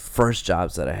my first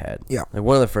jobs that I had. Yeah. Like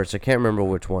one of the first. I can't remember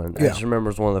which one. Yeah. I just remember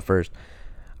it was one of the first.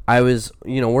 I was,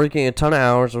 working a ton of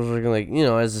hours. I was working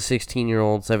as a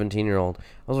 16-year-old, 17-year-old.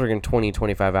 I was working 20,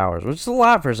 25 hours, which is a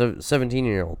lot for a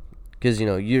 17-year-old. Because,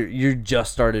 you're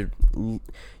just started,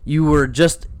 you were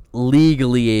just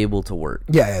legally able to work.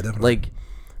 Yeah, definitely.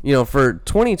 Like, for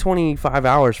 20, 25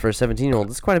 hours for a 17-year-old,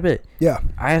 that's quite a bit. Yeah.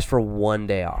 I asked for one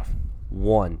day off.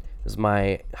 One. It was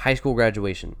my high school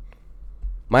graduation.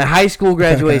 I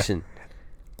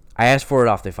asked for it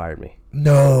off. They fired me.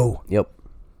 No. Yep.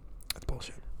 That's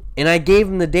bullshit. And I gave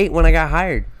them the date when I got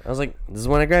hired. I was like, this is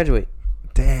when I graduate.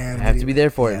 Damn. I have to be there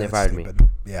for it, and they fired me.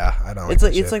 Yeah, I don't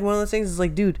It's like one of those things. It's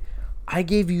like, dude, I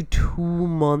gave you 2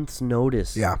 months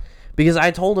notice. Yeah. Because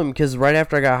I told him, because right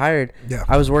after I got hired,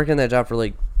 I was working that job for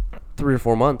like 3 or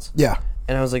 4 months. Yeah.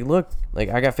 And I was like, look, like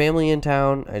I got family in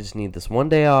town. I just need this one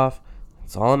day off.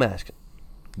 That's all I'm asking.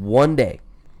 One day.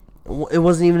 It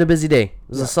wasn't even a busy day. It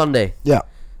was a Sunday. Yeah.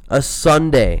 A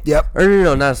Sunday. Yep. Or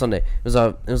no, not a Sunday. It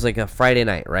was like a Friday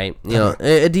night, right?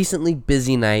 A decently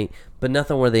busy night, but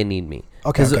nothing where they need me.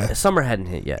 Okay. Because summer hadn't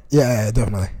hit yet. Yeah,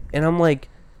 definitely. And I'm like,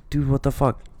 dude, what the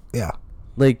fuck? Yeah.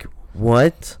 Like,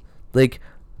 what? Like,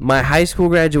 my high school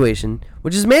graduation,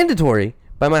 which is mandatory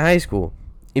by my high school,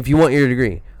 if you want your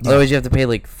degree. Yeah. Otherwise, you have to pay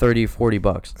like $30,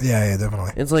 $40. Yeah,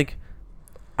 definitely. It's like,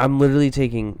 I'm literally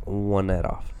taking one night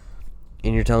off.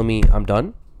 And you're telling me I'm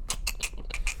done?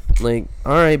 Like,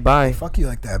 all right, bye. Fuck you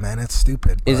like that, man. It's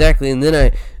stupid. Bro. Exactly. And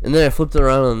then I flipped it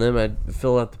around on them. I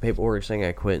filled out the paperwork saying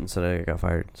I quit instead I got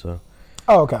fired. So.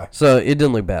 Oh, okay. So it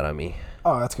didn't look bad on me.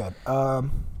 Oh, that's good.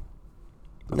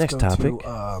 Next topic.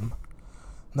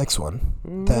 Next one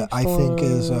that I think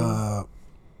is. I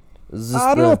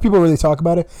don't know if people really talk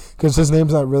about it because his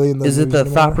name's not really in the. Is it the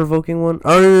thought-provoking one?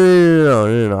 Oh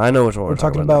no! I know which one we're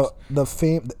talking about.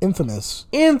 The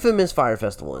infamous Fire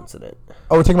Festival incident.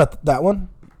 Oh, we're talking about that one.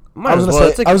 I was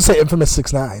gonna say infamous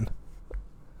 6ix9ine.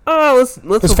 Oh,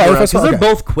 let's Fire Festival. They're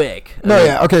both quick. No,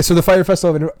 yeah, okay. So the Fire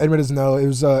Festival, everyone doesn't know, it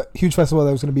was a huge festival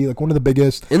that was going to be like one of the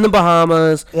biggest in the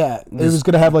Bahamas. Yeah, it was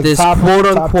going to have like this top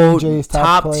quote-unquote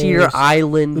top tier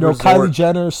island. resort. Kylie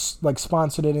Jenner like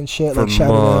sponsored it and shit. For like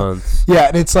months. Yeah,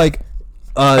 and it's like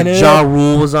Ja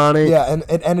Rule was on it. Yeah, and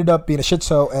it ended up being a shit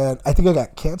show, and I think it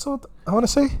got canceled. I want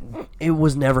to say it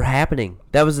was never happening.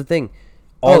 That was the thing.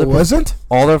 It wasn't.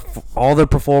 All their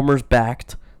performers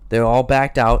backed. They all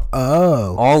backed out.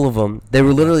 Oh. All of them. They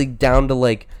were literally down to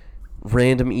like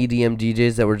random EDM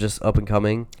DJs that were just up and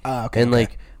coming. Okay. And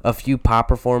like a few pop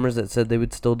performers that said they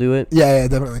would still do it. Yeah,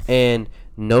 definitely. And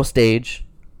no stage.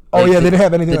 Oh, yeah, they didn't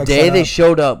have anything the day they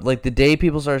showed up, like the day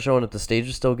people started showing up, the stage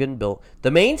was still getting built.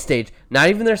 The main stage, not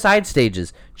even their side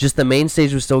stages, just the main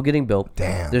stage was still getting built.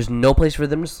 Damn. There's no place for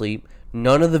them to sleep.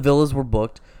 None of the villas were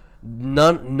booked.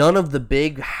 None of the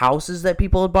big houses that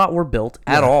people had bought were built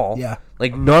at all. Yeah.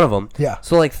 Like none of them. Yeah.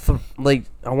 So like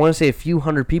I want to say a few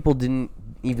hundred people didn't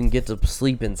even get to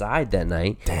sleep inside that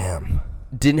night. Damn.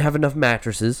 Didn't have enough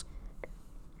mattresses.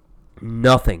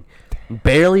 Nothing.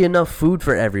 Barely enough food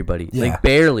for everybody. Yeah. Like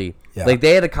barely. Yeah. Like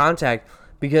they had a contact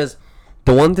because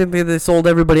the one thing that they sold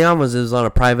everybody on was it was on a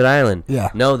private island.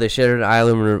 Yeah. No, they shared an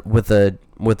island with a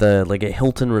like a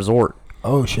Hilton resort.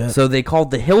 Oh shit. So they called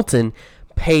the Hilton,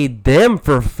 paid them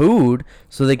for food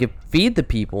so they could feed the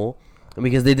people, and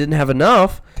because they didn't have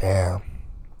enough. Damn.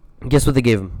 Guess what they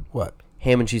gave them? What?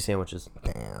 Ham and cheese sandwiches.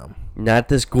 Damn. Not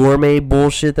this gourmet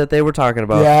bullshit that they were talking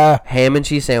about. Yeah. Ham and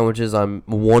cheese sandwiches on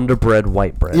Wonder Bread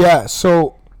white bread. Yeah,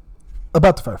 so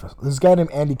about the Fire Festival. This guy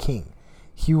named Andy King.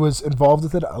 He was involved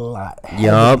with it a lot.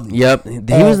 Yep.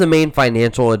 He was the main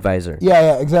financial advisor.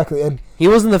 Yeah, exactly. And he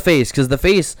wasn't the face, because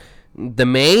the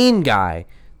main guy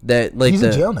that like he's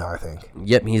in jail now, I think.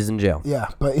 Yep, he's in jail. Yeah,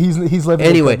 but he's living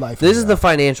anyway. a good life. This is the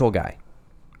financial guy.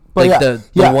 But like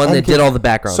the one that did all the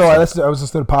background stuff. I was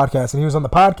listening to the podcast, and he was on the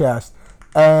podcast,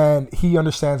 and he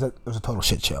understands that it was a total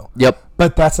shit show. Yep.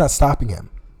 But that's not stopping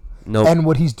him. Nope. And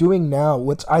what he's doing now,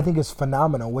 which I think is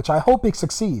phenomenal, which I hope it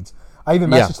succeeds. I even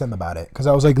messaged him about it because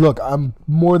I was like, look, I'm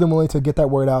more than willing to get that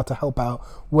word out to help out,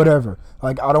 whatever.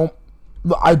 Like,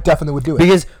 I definitely would do it.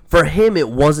 Because for him, it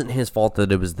wasn't his fault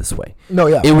that it was this way. No,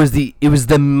 yeah. It was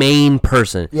the main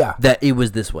person Yeah. that it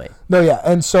was this way. No, yeah.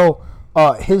 And so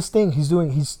his thing,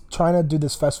 he's trying to do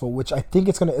this festival, which I think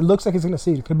it looks like it's going to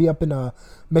see. It could be up in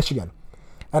Michigan.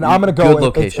 And I'm going to go Good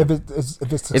location.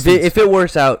 If it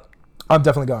works out. I'm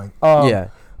definitely going. Yeah.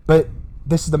 But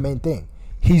this is the main thing.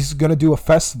 He's going to do a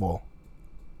festival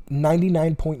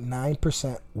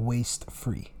 99.9% waste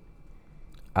free.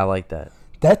 I like that.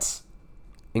 That's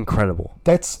incredible.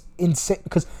 That's insane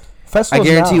because festivals. I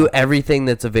guarantee you everything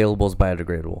that's available is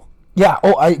biodegradable. Yeah.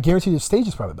 Oh, I guarantee the stage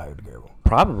is probably biodegradable.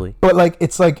 Probably. But like,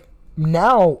 it's like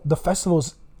now the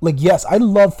festivals. Like, yes, I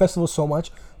love festivals so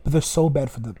much, but they're so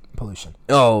bad for the pollution.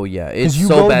 Oh yeah, it's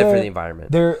so bad for the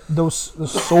environment. The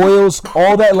soils,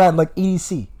 all that land, like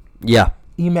EDC. Yeah.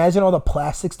 Imagine all the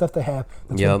plastic stuff they have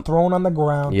that's been thrown on the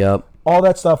ground. Yep. All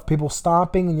that stuff, people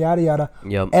stomping and yada yada.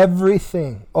 Yep.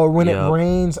 Everything, or when it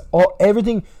rains,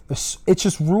 everything. It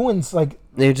just ruins. Like,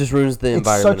 it just ruins the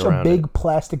environment. It's such a big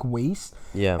plastic waste.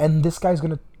 Yeah. And this guy's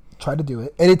gonna try to do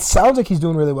it, and it sounds like he's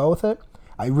doing really well with it.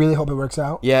 I really hope it works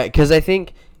out. Yeah, because I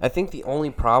think the only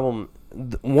problem,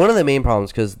 one of the main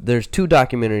problems, because there's 2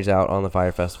 documentaries out on the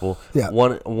Fire Festival. Yeah.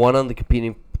 One on the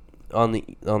competing on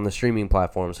the streaming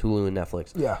platforms, Hulu and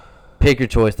Netflix. Yeah. Pick your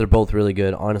choice. They're both really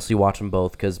good. Honestly, watch them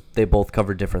both because they both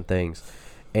cover different things.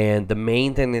 And the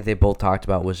main thing that they both talked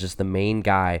about was just the main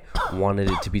guy wanted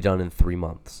it to be done in 3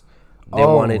 months. They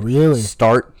wanted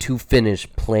start to finish,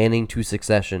 planning to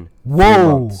succession. 3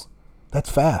 months.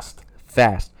 That's fast.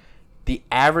 Fast. The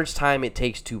average time it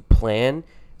takes to plan,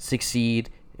 succeed,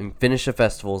 and finish a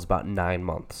festival is about 9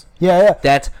 months. Yeah.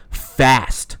 That's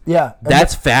fast. Yeah.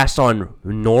 That's fast on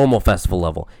normal festival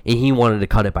level. And he wanted to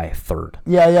cut it by a third.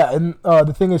 Yeah. And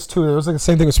the thing is, too, it was like the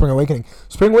same thing with Spring Awakening.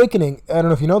 Spring Awakening, I don't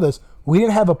know if you know this, we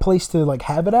didn't have a place to like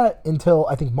have it at until,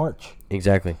 I think, March.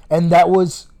 Exactly. And that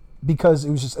was because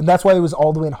it was just, and that's why it was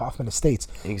all the way in Hoffman Estates.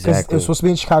 Exactly. It was supposed to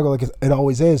be in Chicago like it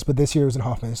always is, but this year it was in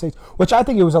Hoffman Estates, which I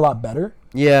think it was a lot better.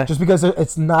 Yeah. Just because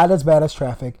it's not as bad as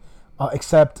traffic,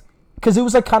 except because it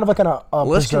was like kind of like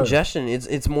less congestion.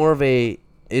 It's more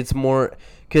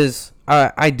because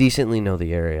I decently know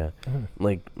the area,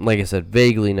 like I said,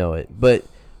 vaguely know it, but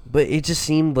it just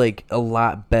seemed like a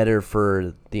lot better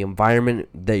for the environment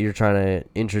that you're trying to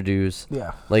introduce.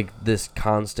 Yeah, like this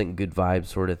constant good vibe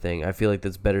sort of thing. I feel like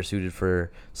that's better suited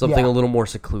for something a little more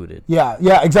secluded. Yeah,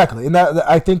 exactly. And that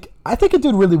I think it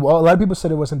did really well. A lot of people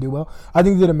said it wasn't do well. I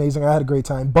think it did amazing. I had a great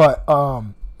time. But I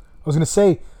was gonna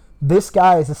say, this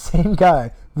guy is the same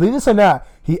guy. Believe this or not,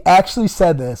 he actually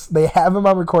said this. They have him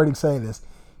on recording saying this.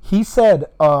 He said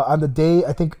on the day,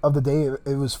 I think of the day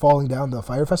it was falling down, the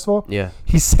Fire Festival. Yeah.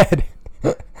 He said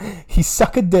he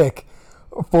suck a dick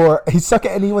he suck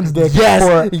at anyone's dick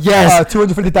for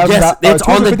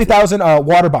 250,000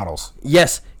 water bottles.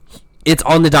 Yes. It's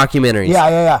on the documentaries.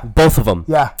 Yeah. Both of them.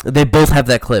 Yeah. They both have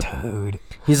that clip. Dude.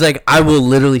 He's like, I will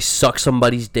literally suck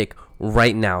somebody's dick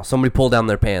right now. Somebody pull down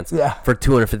their pants for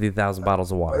 250,000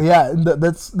 bottles of water. Yeah, and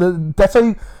that's how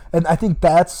you, and I think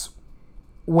that's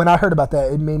when I heard about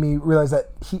that, it made me realize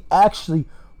that he actually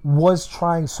was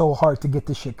trying so hard to get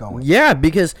this shit going. Yeah,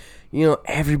 because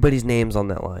everybody's name's on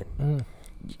that line.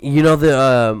 You know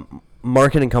the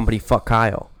marketing company Fuck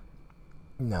Kyle?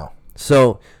 No.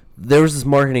 So there was this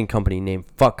marketing company named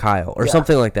Fuck Kyle or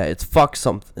something like that. It's fuck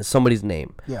somebody's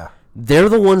name. Yeah. They're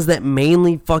the ones that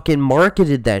mainly fucking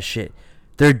marketed that shit.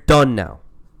 They're done now.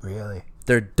 Really?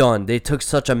 They're done. They took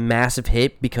such a massive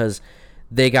hit because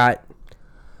they got,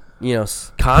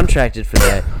 contracted for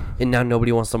that, and now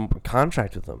nobody wants to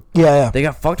contract with them. Yeah. They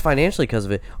got fucked financially because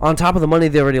of it. On top of the money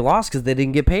they already lost because they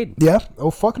didn't get paid. Yeah.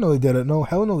 Oh, fuck no, they did it. No,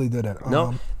 hell no, they did it.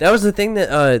 No, that was the thing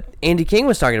that Andy King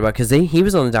was talking about because he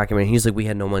was on the documentary. He's like, we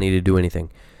had no money to do anything.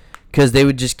 Because they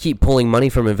would just keep pulling money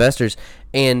from investors,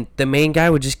 and the main guy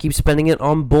would just keep spending it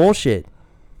on bullshit.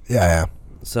 Yeah.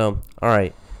 So, all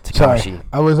right, Tekashi.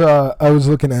 I was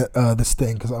looking at this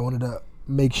thing because I wanted to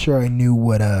make sure I knew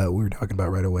what we were talking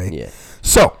about right away. Yeah.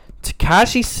 So,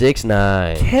 Tekashi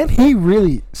 6ix9ine. Can he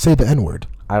really say the N-word?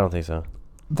 I don't think so.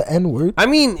 The N-word? I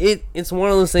mean, it's one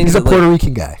of those things. He's a Puerto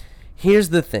Rican guy. Here's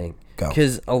the thing,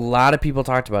 because a lot of people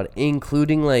talked about it,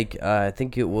 including I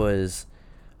think it was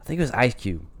Ice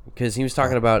Cube. Because he was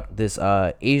talking about this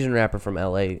Asian rapper from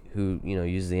LA who,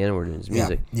 uses the N-word in his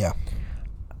music. Yeah.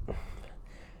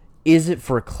 Is it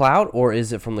for clout or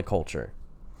is it from the culture?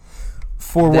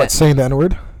 For what, saying the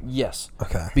N-word? Yes.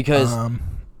 Okay. Because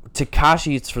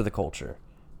Tekashi, it's for the culture.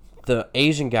 The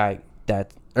Asian guy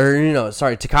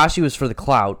Tekashi was for the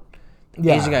clout.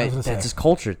 Yeah, Asian guy. That's his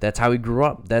culture. That's how he grew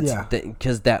up. That's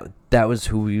because that was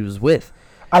who he was with.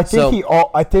 I think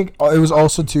I think it was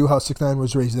also too how 6ix9ine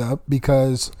was raised up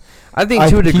because I think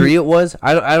to a degree it was.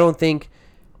 I don't think.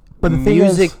 But the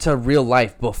music to real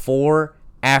life before,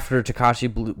 after Tekashi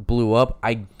blew up,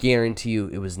 I guarantee you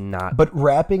it was not. But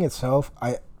rapping itself,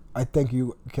 I think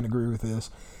you can agree with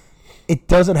this. It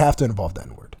doesn't have to involve the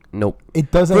N-word. Nope.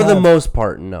 It doesn't. For the most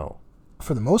part, no.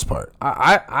 For the most part,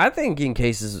 I think in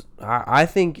cases, I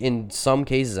think in some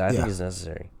cases, I think it's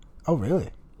necessary. Oh really?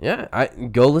 Yeah. I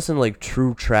go listen to like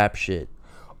true trap shit.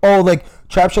 Oh, like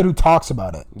trap shit who talks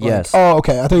about it. Yes. Like, oh,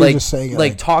 okay. I thought you were just saying it.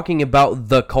 Like talking about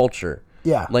the culture.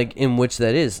 Yeah. Like in which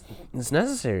that is. It's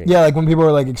necessary. Yeah, like when people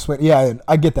are like explaining. Yeah,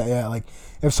 I get that. Yeah, like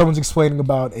if someone's explaining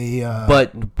about a.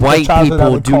 But white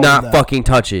people do not fucking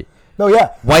touch it. No,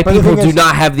 yeah. White people do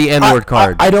not have the N-word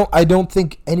card. I don't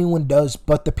think anyone does,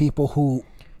 but the people who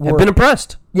have been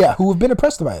oppressed. Yeah, who have been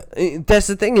oppressed by it. That's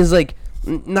the thing is like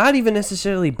not even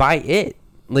necessarily by it,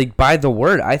 like by the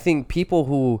word. I think people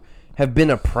who have been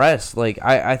oppressed, like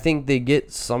I think they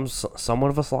get somewhat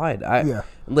of a slide.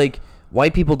 Like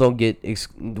white people don't get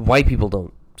white people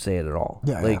don't say it at all.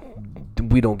 Yeah, like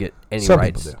we don't get any some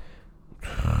rights. People do.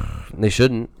 They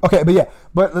shouldn't. Okay,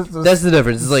 but that's the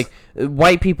difference. It's like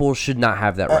white people should not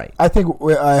have that right. I think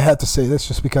I had to say this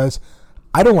just because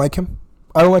I don't like him.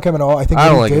 I don't like him at all. I think I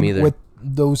don't like him either. With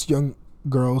those young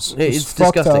girls, it's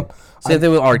disgusting. Same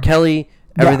thing with R. Kelly,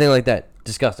 everything like that.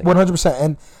 Disgusting. 100%.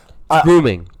 And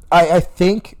grooming. I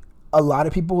think a lot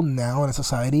of people now in a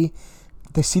society,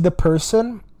 they see the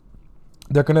person,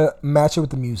 they're gonna match it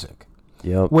with the music.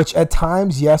 Yep. Which at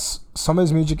times, yes, some of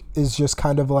his music is just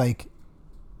kind of like.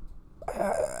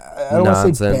 I don't want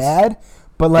to say bad,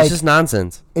 but like it's just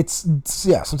nonsense. It's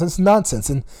sometimes it's nonsense,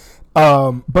 and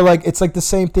but like it's like the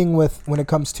same thing with when it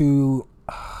comes to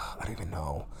I don't even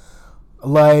know,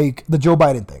 like the Joe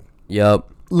Biden thing. Yep.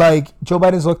 Like Joe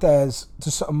Biden's looked as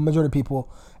to a majority of people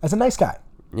as a nice guy.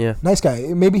 Yeah. Nice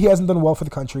guy. Maybe he hasn't done well for the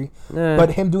country,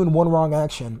 but him doing one wrong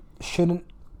action shouldn't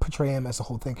portray him as the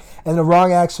whole thing, and a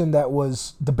wrong action that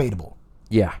was debatable.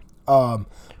 Yeah. But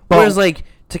whereas like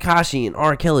Tekashi and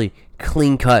R. Kelly,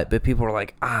 clean cut, but people are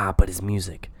like, but his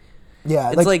music.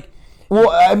 Yeah, it's like well,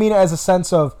 I mean, as a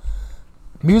sense of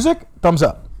music, thumbs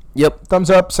up. Yep, thumbs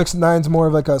up. 6ix9ine's more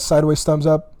of like a sideways thumbs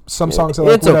up. Some songs are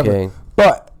like it's whatever. Okay,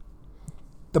 but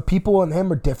the people and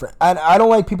him are different, and I don't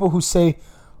like people who say,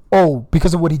 "Oh,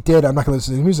 because of what he did, I'm not gonna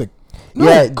listen to his music." No,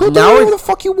 yeah, go do whatever the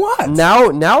fuck you want. Now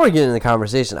we're getting in the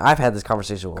conversation. I've had this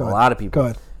conversation with a lot of people. Go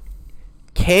ahead.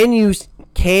 Can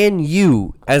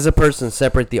you, as a person,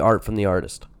 separate the art from the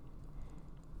artist?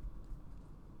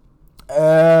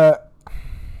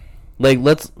 Like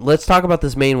let's talk about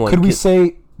this main one. Could we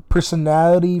say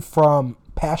personality from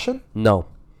passion? No,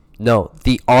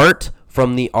 the art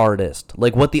from the artist.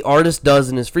 Like what the artist does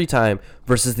in his free time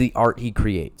versus the art he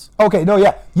creates. Okay, no,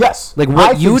 yeah, yes. Like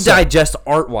what you digest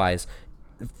art wise,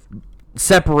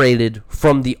 separated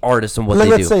from the artist and what they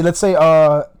do. Let's say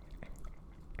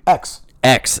X.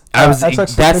 That's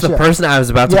the person I was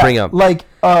about to bring up. Like,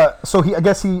 so I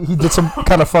guess he did some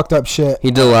kind of fucked up shit. He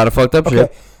did a lot of fucked up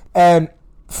shit. And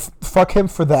fuck him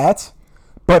for that.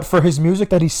 But for his music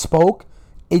that he spoke,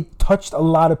 it touched a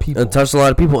lot of people.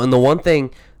 And the one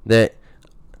thing that,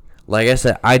 like I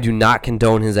said, I do not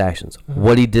condone his actions. Mm-hmm.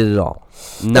 What he did at all.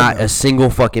 Not a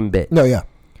single fucking bit. No, yeah.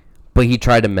 But he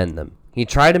tried to mend them. He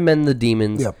tried to mend the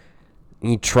demons. Yep.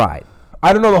 He tried.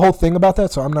 I don't know the whole thing about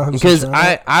that, so I'm not 100% because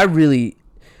I really,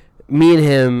 me and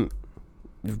him,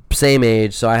 same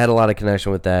age, so I had a lot of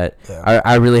connection with that. Yeah.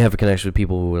 I really have a connection with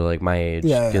people who were like my age,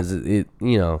 because it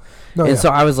you know, so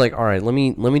I was like, all right, let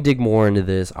me dig more into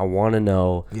this. I want to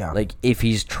know, like if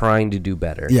he's trying to do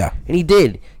better. Yeah, and he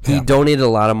did. He donated a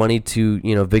lot of money to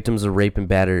victims of rape and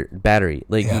battery.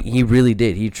 Like he really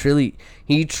did. He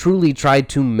truly tried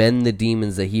to mend the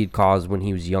demons that he had caused when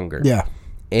he was younger. Yeah,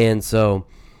 and so.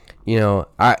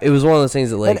 It was one of those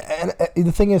things that like, and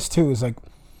the thing is too is like,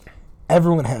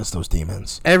 everyone has those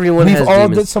demons. We've all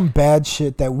did some bad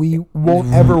shit that we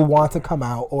won't ever want to come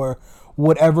out or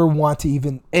would ever want to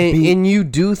even be. And you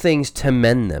do things to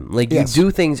mend them. Like you do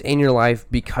things in your life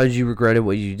because you regretted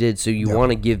what you did, so you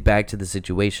want to give back to the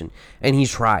situation. And he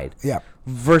tried. Yeah.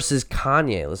 Versus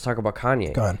Kanye. Let's talk about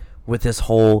Kanye. Go ahead. With this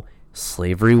whole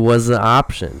slavery was an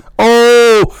option.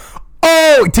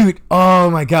 Oh, dude. Oh,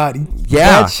 my God.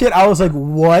 Yeah. That shit, I was like,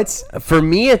 what? For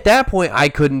me, at that point, I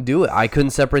couldn't do it. I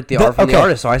couldn't separate the art from the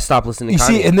artist, so I stopped listening to Kanye.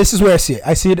 See, and this is where I see it.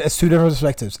 I see it as two different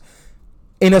perspectives.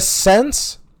 In a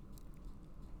sense,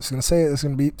 I was going to say it, it's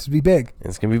going to be big.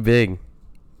 It's going to be big.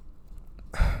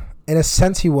 In a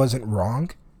sense, he wasn't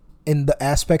wrong in the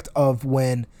aspect of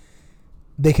when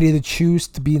they could either choose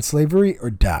to be in slavery or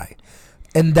die.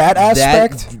 In that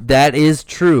aspect, that is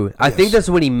true. I think that's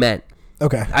what he meant.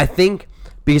 Okay. I think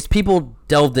because people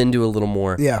delved into it a little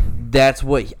more. Yeah. That's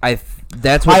what I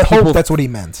hope that's what he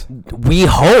meant. We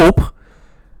hope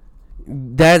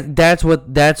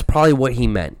that's probably what he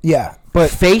meant. Yeah. But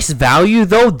face value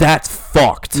though, that's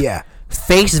fucked. Yeah.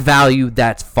 Face value,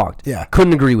 that's fucked. Yeah.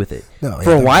 Couldn't agree with it. No.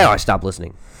 For a while I stopped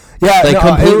listening. Yeah, like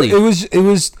completely. It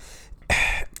was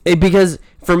because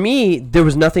for me there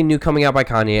was nothing new coming out by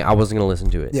Kanye. I wasn't gonna listen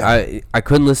to it. Yeah. I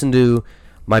couldn't listen to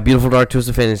My Beautiful Dark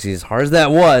Twisted Fantasy. As hard as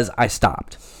that was, I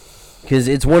stopped because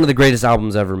it's one of the greatest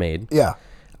albums ever made. Yeah.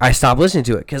 I stopped listening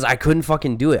to it because I couldn't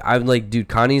fucking do it. I'm like, dude,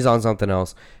 Kanye's on something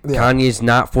else. Yeah. Kanye's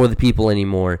not for the people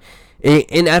anymore.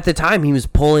 And at the time, he was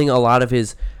pulling a lot of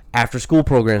his after-school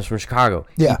programs from Chicago.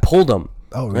 Yeah. He pulled them.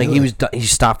 Oh, really? Like he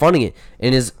stopped funding it.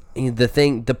 And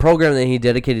the program that he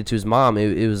dedicated to his mom,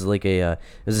 it was like it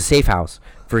was a safe house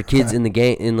for kids in the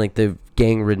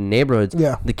gang-ridden neighborhoods.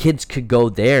 Yeah. The kids could go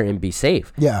there and be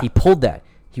safe. Yeah. He pulled that.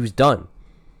 He was done.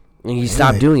 And he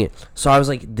stopped doing it. So I was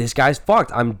like, this guy's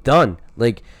fucked. I'm done.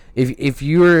 Like, if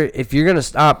you're gonna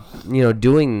stop,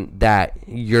 doing that,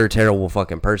 you're a terrible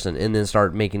fucking person, and then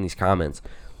start making these comments,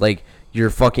 like you're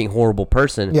a fucking horrible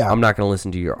person. Yeah. I'm not gonna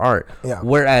listen to your art. Yeah.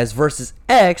 Whereas versus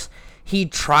X, he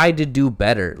tried to do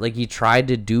better. Like he tried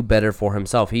to do better for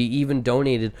himself. He even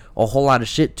donated a whole lot of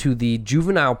shit to the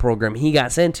juvenile program he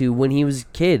got sent to when he was a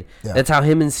kid. Yeah. That's how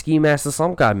him and Ski Mask the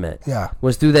Slump God met. Yeah.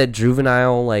 Was through that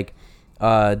juvenile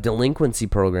delinquency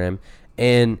program,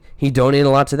 and he donated a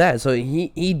lot to that. So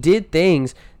he did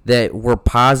things that were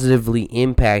positively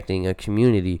impacting a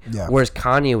community, whereas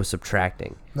Kanye was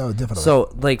subtracting. No, definitely.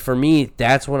 So like for me,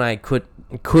 that's when I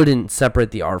couldn't separate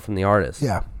the art from the artist.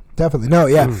 Yeah, definitely. No,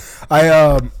 yeah.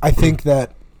 I think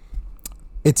that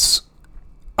it's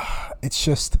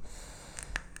just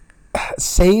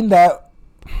saying that,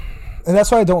 and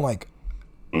that's why I don't like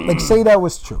say that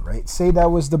was true, right? Say that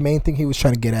was the main thing he was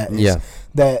trying to get at. Is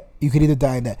that you could either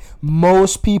die in that.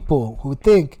 Most people who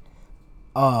think,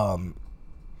 they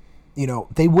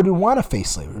wouldn't want to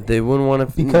face slavery. They wouldn't want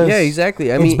to because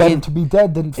exactly. I it's mean, better to be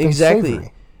dead than face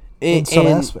slavery. In some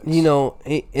aspects,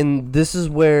 and this is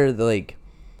where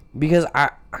because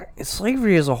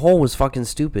slavery as a whole was fucking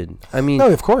stupid. I mean,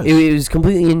 no, of course, it was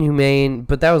completely inhumane.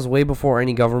 But that was way before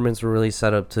any governments were really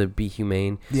set up to be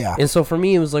humane. Yeah, and so for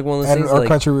me, it was like one of those things. And our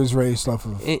country was raised off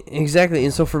of exactly.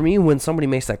 And so for me, when somebody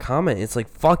makes that comment, it's like,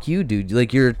 fuck you, dude.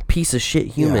 Like you're a piece of shit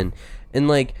human,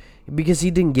 and because he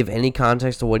didn't give any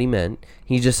context to what he meant,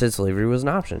 he just said slavery was an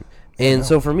option. And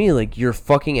so for me, you're a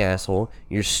fucking asshole,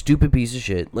 you're a stupid piece of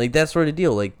shit, that sort of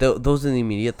deal. Those are the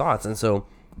immediate thoughts. And so,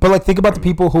 but think about the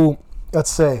people who, let's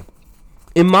say,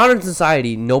 in modern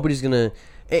society, nobody's gonna.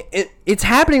 It's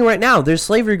happening right now. There's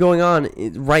slavery going on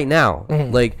right now,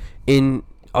 in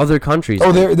other countries.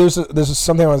 Oh, there's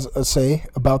something I want to say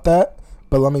about that,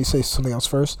 but let me say something else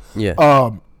first.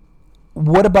 Yeah.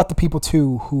 What about the people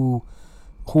too who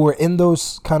are in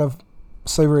those kind of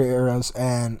slavery eras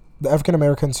and the African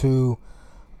Americans who,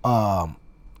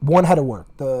 one had to work.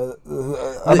 I don't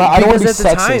want to be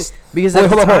sexist. Because at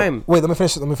the time, wait, let me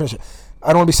finish it. I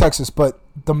don't want to be sexist, but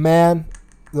the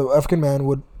African man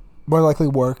would more likely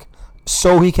work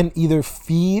so he can either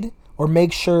feed or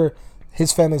make sure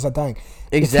his family's not dying.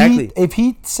 Exactly. If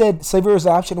he said slavery was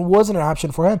an option, it wasn't an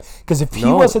option for him because if he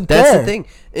wasn't that's there, the thing,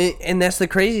 and that's the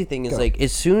crazy thing is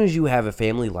as soon as you have a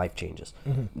family, life changes.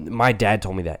 Mm-hmm. My dad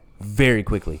told me that very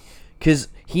quickly because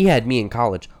he had me in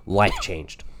college. Life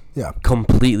changed. Yeah,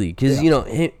 completely. Because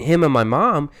him and my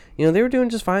mom, they were doing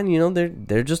just fine.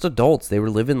 They're just adults. They were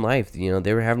living life.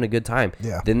 They were having a good time.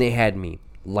 Yeah. Then they had me.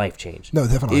 Life changed. No,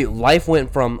 definitely. Life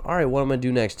went from, all right, what am I gonna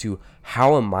do next to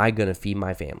how am I gonna feed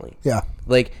my family? Yeah.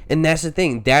 And that's the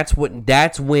thing. That's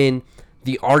when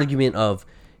the argument of,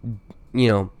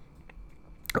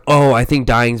 I think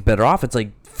dying's better off. It's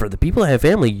like for the people that have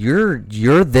family, you're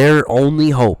their only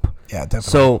hope. Yeah,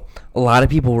 definitely. So a lot of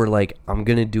people were like, I'm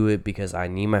gonna do it because I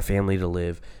need my family to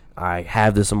live. I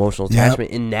have this emotional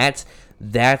attachment, and that's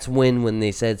when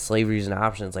they said slavery is an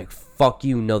option. It's like, fuck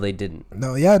you. No, they didn't.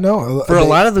 No, yeah, no. For a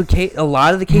lot of the cases,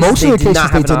 most of the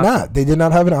cases they did not. They did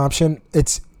not have an option.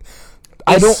 It's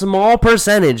a small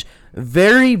percentage,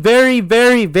 very, very,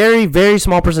 very, very, very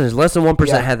small percentage. Less than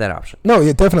 1% had that option. No,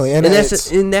 yeah, definitely, and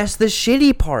that's the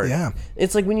shitty part. Yeah,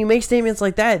 it's like when you make statements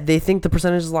like that, they think the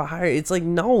percentage is a lot higher. It's like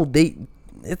no,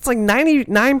 it's like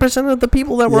 99% of the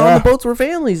people that were on the boats were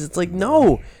families. It's like,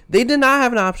 no, they did not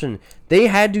have an option. They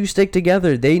had to stick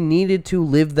together. They needed to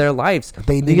live their lives.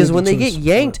 Because when they get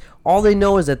yanked, all they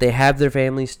know is that they have their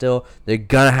family still. They're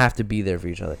going to have to be there for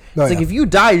each other. It's like, if you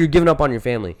die, you're giving up on your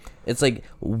family. It's like,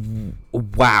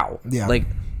 wow. Yeah.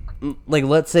 Like,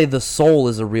 let's say the soul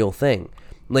is a real thing.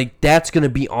 Like, that's going to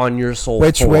be on your soul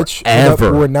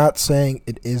forever. We're not saying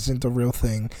it isn't a real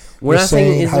thing. We're not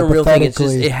saying it isn't a real thing. It's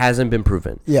just it hasn't been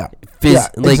proven. Yeah.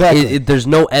 Exactly. There's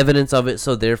no evidence of it,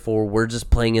 so therefore we're just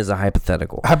playing as a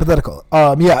hypothetical.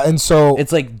 And so...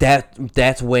 It's like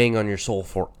that's weighing on your soul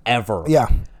forever. Yeah.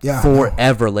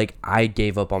 Forever. Like, I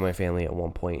gave up on my family at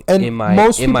one point in my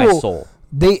soul.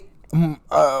 I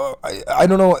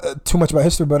don't know too much about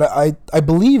history, but I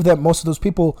believe that most of those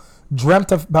people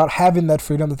dreamt about having that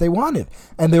freedom that they wanted,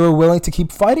 and they were willing to keep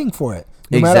fighting for it,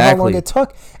 no matter how long it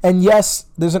took. And yes,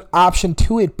 there's an option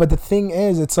to it, but the thing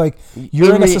is, it's like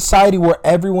you're in a society where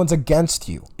everyone's against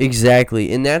you.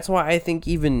 Exactly, and that's why I think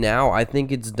even now, I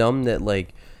think it's dumb that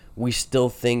like we still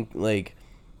think like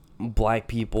black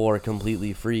people are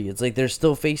completely free. It's like they're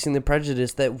still facing the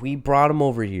prejudice that we brought them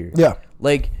over here. Yeah,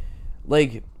 like.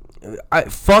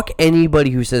 Fuck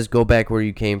anybody who says go back where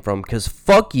you came from, because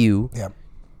fuck you. Yeah.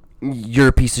 You're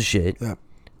a piece of shit. Yeah.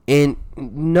 And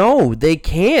no, they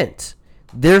can't.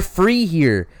 They're free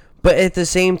here. But at the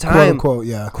same time,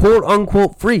 quote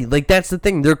unquote free. Like, that's the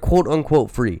thing. They're quote unquote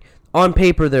free. On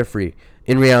paper, they're free.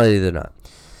 In reality, they're not.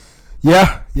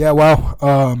 Yeah.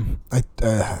 Wow.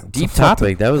 Deep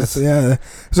topic. That was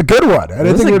it's a good one. I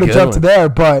didn't think we would have jumped to there,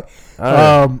 but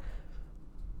let's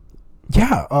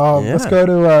go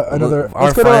to another.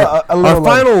 Our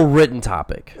final written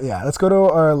topic. Yeah, let's go to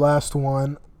our last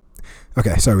one.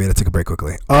 Okay, sorry, we had to take a break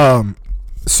quickly.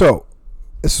 So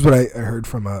this is what I heard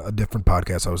from a different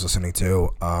podcast I was listening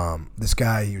to. This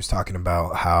guy, he was talking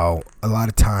about how a lot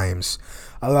of times,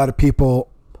 a lot of people,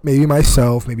 maybe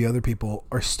myself, maybe other people,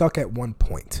 are stuck at one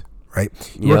point, right?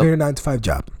 You're working a 9-to-5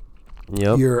 job.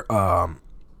 Yep.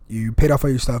 You paid off all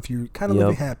your stuff. You're kind of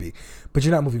living happy, but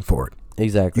you're not moving forward.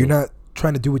 Exactly. You're not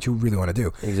trying to do what you really want to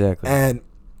do. Exactly. And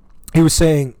he was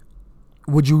saying,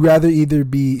 would you rather either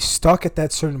be stuck at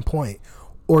that certain point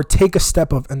or take a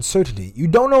step of uncertainty? You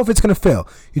don't know if it's going to fail.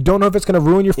 You don't know if it's going to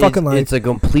ruin your fucking life. It's a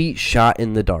complete shot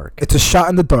in the dark. It's a shot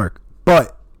in the dark,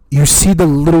 but you see the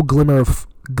little glimmer of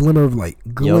light,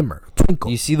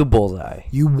 twinkle. You see the bullseye.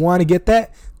 You want to get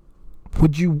that?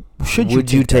 Would you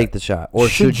take the shot, or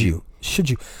should you?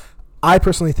 I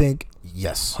personally think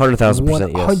yes.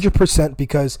 100,000% yes. 100%,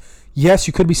 because yes,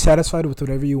 you could be satisfied with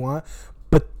whatever you want,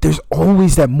 but there's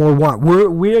always that more want.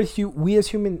 We as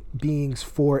human beings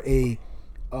for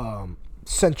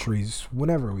centuries,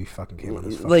 whenever we fucking came on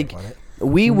this fucking planet,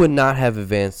 we would not have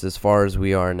advanced as far as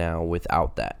we are now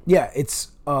without that. Yeah,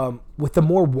 it's with the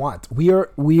more want. We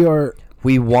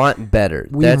want better.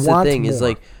 That's the thing. More. Is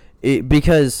like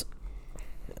because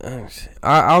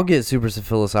I'll get super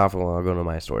philosophical and I'll go into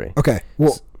my story. Okay.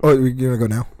 Well, you're gonna go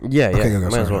now? Yeah. Okay, go.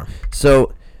 Might as well.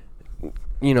 So,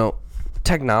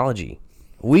 technology.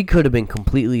 We could have been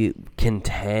completely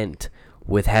content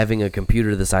with having a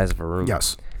computer the size of a room.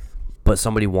 Yes. But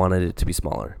somebody wanted it to be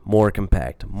smaller, more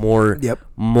compact, more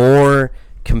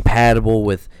compatible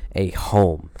with a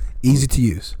home. Easy to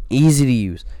use.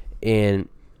 And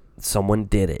someone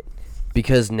did it.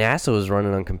 Because NASA was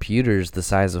running on computers the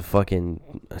size of fucking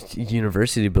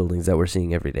university buildings that we're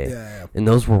seeing every day. Yeah. And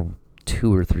those were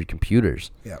 2 or 3 computers.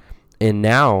 Yeah. And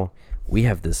now we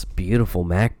have this beautiful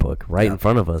MacBook right in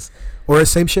front of us. Or the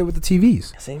same shit with the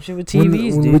TVs. Same shit with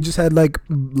TVs, when dude. We just had like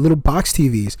little box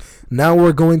TVs. Now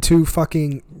we're going to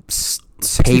fucking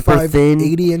 65,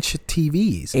 80-inch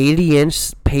TVs.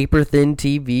 80-inch paper-thin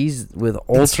TVs with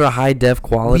ultra-high def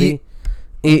quality.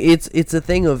 It's a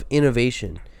thing of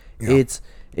innovation. Yeah.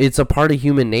 It's a part of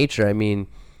human nature. I mean,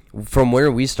 from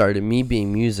where we started, me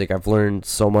being music, I've learned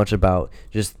so much about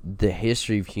just the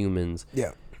history of humans.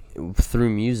 Yeah.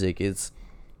 Through music. It's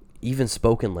even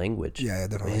spoken language. Yeah,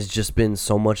 definitely. Has just been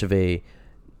so much of a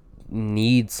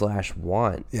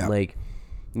need/want. Yeah. Like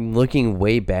looking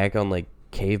way back on like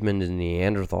cavemen and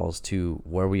Neanderthals to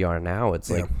where we are now,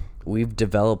 it's like we've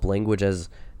developed language as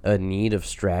a need of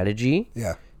strategy.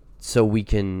 Yeah. So we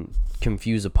can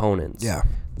confuse opponents. Yeah.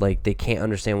 Like they can't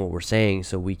understand what we're saying,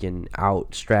 so we can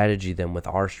out strategy them with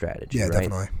our strategy. Yeah, right?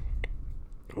 definitely.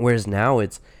 Whereas now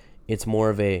it's more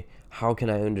of a how can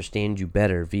I understand you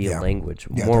better via language,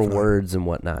 more definitely. words and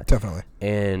whatnot. Definitely.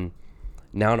 And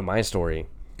now to my story.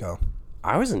 Go.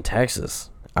 I was in Texas.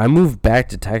 I moved back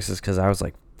to Texas because I was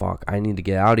like, fuck, I need to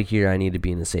get out of here. I need to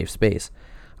be in a safe space.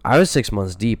 I was 6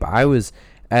 months deep. I was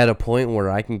at a point where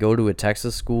I can go to a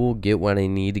Texas school, get what I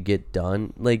need to get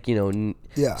done, like, you know,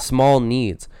 small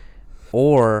needs,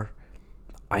 or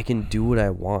I can do what I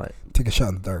want. Take a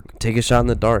shot in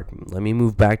the dark. Let me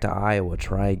move back to Iowa,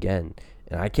 try again.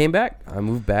 And I came back. I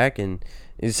moved back, and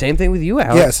it's the same thing with you,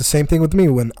 Alex. Yeah, it's the same thing with me.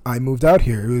 When I moved out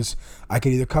here, it was I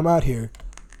could either come out here,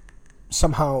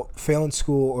 somehow fail in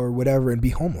school or whatever, and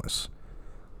be homeless.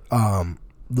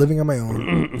 Living on my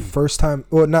own, first time.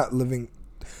 Well, not living.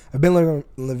 I've been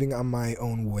living on my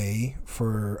own way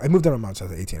I moved out of Mount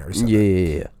South at 18 or something.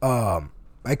 Yeah.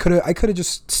 I could have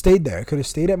just stayed there. I could have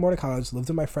stayed at Morton College, lived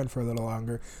with my friend for a little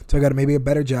longer, so I got maybe a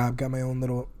better job, got my own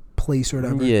little place or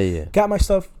whatever. Yeah. Got my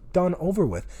stuff done over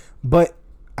with. But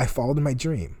I followed my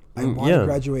dream. I want to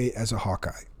graduate as a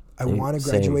Hawkeye. I want to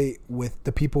graduate with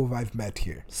the people I've met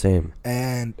here. Same.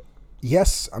 And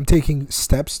yes, I'm taking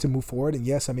steps to move forward, and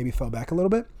yes, I maybe fell back a little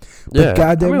bit. But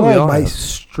goddamn well, my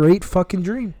straight fucking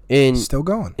dream is still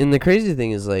going. And the crazy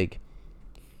thing is, like,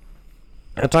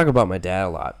 I talk about my dad a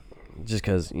lot, just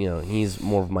because, you know, he's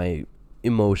more of my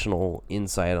emotional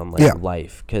insight on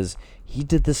life, because he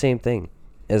did the same thing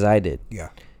as I did. Yeah.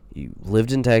 He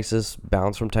lived in Texas,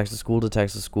 bounced from Texas school to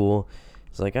Texas school.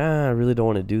 He's like, I really don't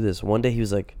want to do this. One day he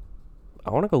was like,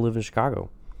 I want to go live in Chicago.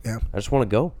 Yeah. I just want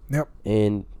to go. Yep.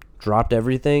 And dropped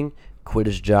everything, quit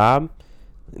his job.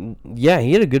 Yeah,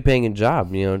 he had a good paying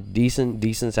job, you know,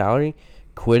 decent salary.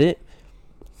 Quit it.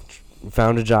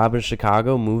 Found a job in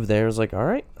Chicago, moved there, and was like, all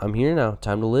right, I'm here now.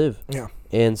 Time to live. Yeah.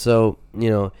 And so, you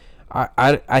know,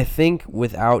 I think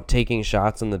without taking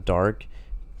shots in the dark,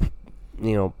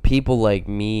 you know, people like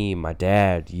me, my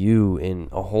dad, you, and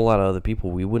a whole lot of other people,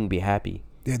 we wouldn't be happy.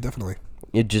 Yeah, definitely.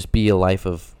 It'd just be a life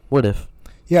of what if.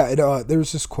 Yeah, there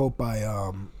was this quote by,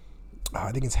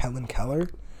 I think it's Helen Keller.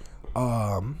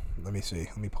 Let me see.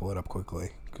 Let me pull it up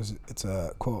quickly because it's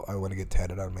a quote I want to get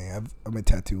tatted on me. I have on my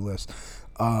tattoo list.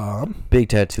 Big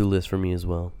tattoo list for me as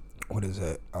well. What is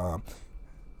it?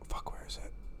 Fuck, where is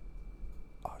it?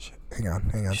 Oh shit! Hang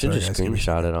on. You should just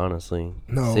screenshot it, honestly.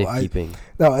 No, safekeeping.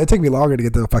 No, it took me longer to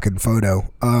get the fucking photo.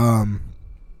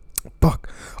 Fuck.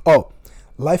 Oh,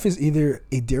 life is either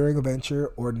a daring adventure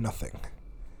or nothing.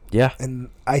 Yeah. And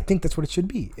I think that's what it should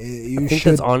be. I think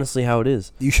that's honestly how it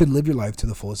is. You should live your life to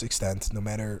the fullest extent, no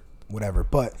matter whatever.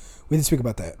 But we didn't speak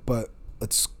about that. But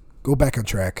let's go back on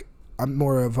track. I'm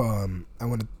more of I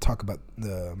want to talk about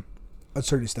the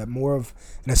uncertainty step, more of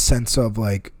in a sense of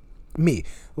like me.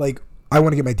 Like I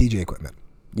want to get my DJ equipment.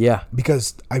 Yeah.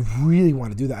 Because I really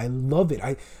want to do that. I love it.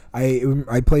 I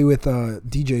play with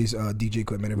DJ's DJ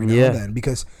equipment every now and then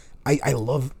because I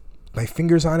love my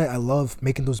fingers on it. I love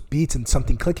making those beats and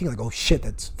something clicking like, oh shit,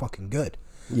 that's fucking good.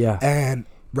 Yeah. And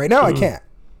right now I can't.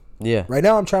 Yeah. Right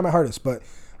now I'm trying my hardest, but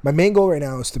my main goal right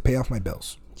now is to pay off my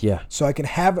bills. Yeah. So I can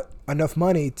have enough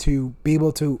money to be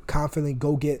able to confidently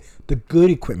go get the good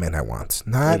equipment I want.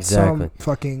 Not some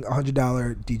fucking $100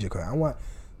 DJ equipment. I want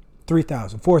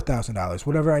 $3,000, $4,000,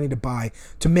 whatever I need to buy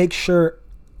to make sure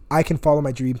I can follow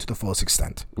my dream to the fullest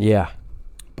extent. Yeah.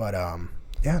 But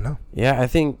yeah, no. Yeah, I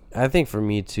think for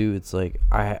me too, it's like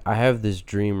I have this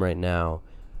dream right now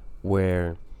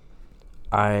where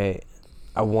I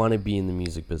want to be in the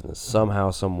music business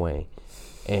somehow, some way.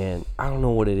 And I don't know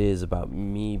what it is about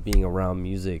me being around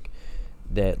music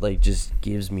that like just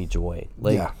gives me joy.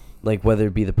 Like whether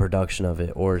it be the production of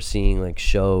it or seeing like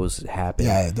shows happen.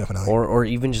 Yeah, definitely. Or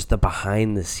even just the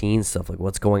behind the scenes stuff, like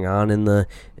what's going on in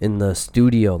the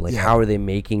studio, like how are they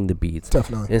making the beats?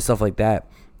 Definitely. And stuff like that.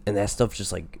 And that stuff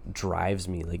just like drives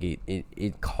me. Like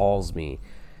it calls me.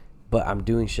 But I'm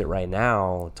doing shit right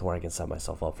now to where I can set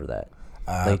myself up for that.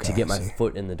 To get my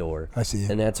foot in the door. I see.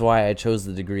 And that's why I chose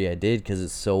the degree I did, because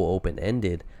it's so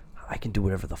open-ended. I can do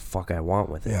whatever the fuck I want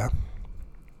with it. Yeah.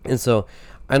 And so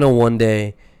I know one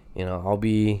day, you know, I'll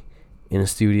be in a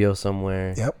studio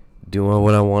somewhere. Yep. Doing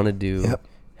what I want to do. Yep.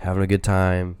 Having a good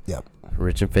time. Yep.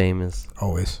 Rich and famous.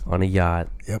 Always. On a yacht.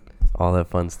 Yep. All that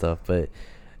fun stuff. But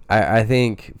I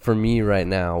think for me right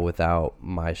now, without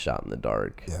my shot in the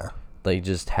dark. Yeah. Like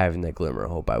just having that glimmer of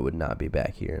hope, I would not be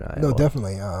back here in Iowa. No,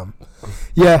 definitely.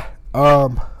 Yeah. I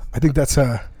think that's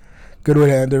a good way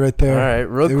to end it right there. All right,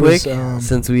 real quick,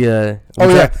 since we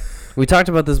we talked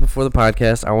about this before the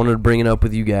podcast, I wanted to bring it up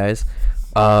with you guys.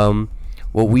 What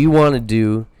we want to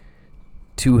do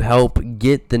to help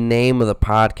get the name of the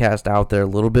podcast out there a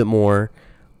little bit more,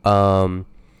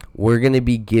 we're gonna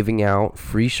be giving out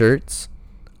free shirts.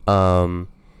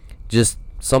 Just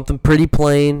something pretty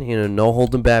plain, you know, no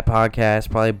holding back podcast,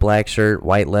 probably black shirt,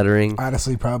 white lettering.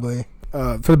 Honestly, probably.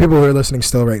 For the people who are listening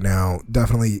still right now,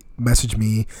 definitely message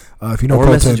me. If you know or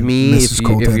Colton, message me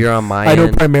if you're on my I know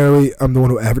end. primarily I'm the one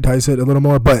who advertised it a little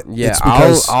more, but yeah, it's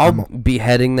because I'll be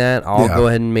heading that. I'll Yeah. go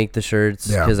ahead and make the shirts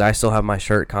Yeah. because I still have my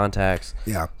shirt contacts.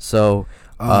 Yeah. So,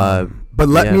 But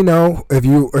let yeah. me know if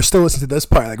you are still listening to this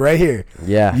part, like right here.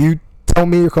 Yeah. You tell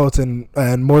me your Colton,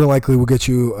 and more than likely we'll get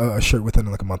you a shirt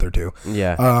within like a month or two.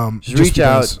 Yeah. Just reach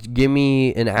because, out, give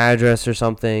me an address or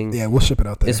something. Yeah, we'll ship it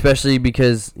out there. Especially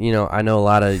because, I know a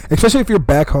lot of... Especially if you're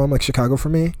back home, like Chicago for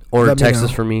me. Or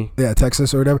Texas for me. Yeah,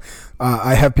 Texas or whatever.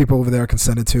 I have people over there I can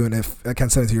send it to, and if I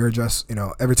can't send it to your address,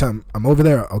 every time I'm over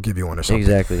there, I'll give you one or something.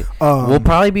 Exactly. We'll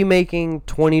probably be making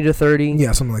 20 to 30.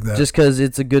 Yeah, something like that. Just because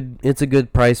it's a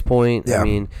good price point. Yeah. I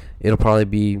mean, it'll probably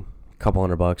be couple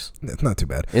 $100. It's not too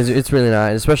bad. It's really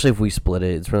not, especially if we split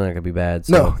it. It's really not gonna be bad.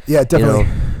 So, no, yeah, definitely.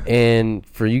 And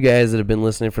for you guys that have been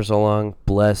listening for so long,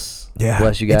 bless you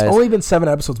guys. It's only been 7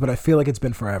 episodes, but I feel like it's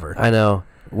been forever. I know.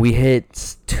 We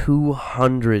hit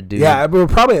 200, dude. Yeah, we're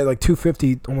probably at like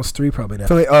 250, almost 3 probably now.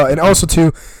 And also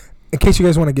too, in case you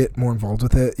guys want to get more involved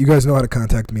with it, you guys know how to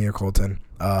contact me or Colton.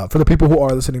 For the people who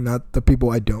are listening, not the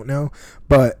people I don't know,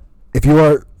 but if you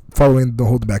are following the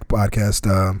Holding Back podcast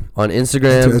on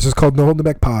Instagram, it's just called the Holding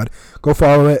Back Pod. Go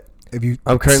follow it.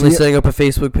 I'm currently setting up a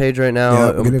Facebook page right now.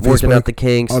 Yeah, I'm working out the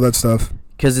kinks, all that stuff.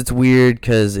 Because it's weird,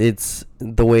 because it's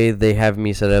the way they have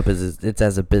me set up is it's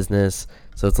as a business,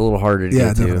 so it's a little harder to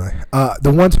get definitely.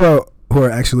 The ones who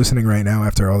are actually listening right now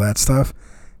after all that stuff,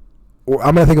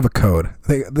 I'm gonna think of a code.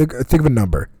 Think of a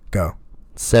number. Go.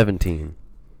 17.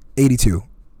 82.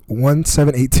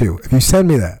 1782. If you send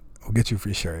me that, I'll get you a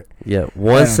free shirt. Yeah,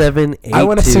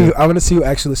 1782. I want to see you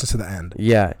actually listen to the end.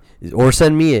 Yeah, or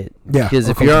send me it. Yeah, because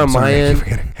if you're on my end,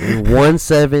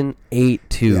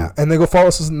 1782. Yeah, and then go follow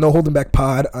us No Holding Back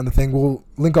Pod on the thing. We'll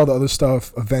link all the other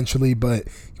stuff eventually, but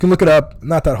you can look it up.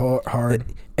 Not that hard.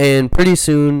 And pretty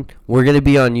soon we're gonna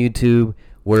be on YouTube.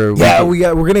 We're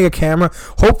getting a camera.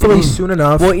 Hopefully soon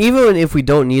enough. Well, even if we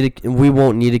don't need we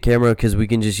won't need a camera because we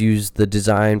can just use the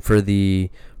design from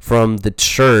the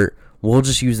shirt. We'll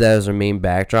just use that as our main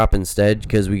backdrop instead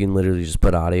because we can literally just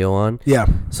put audio on. Yeah.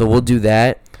 So we'll do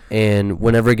that, and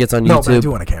whenever it gets on YouTube, no, but I do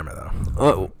want a camera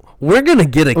though. We're gonna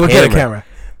get a camera. We'll get a camera,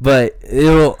 but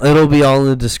it'll be all in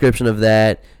the description of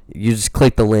that. You just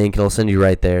click the link; it'll send you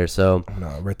right there. So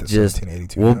right this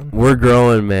 1782. We're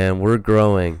growing, man. We're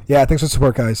growing. Yeah, thanks for the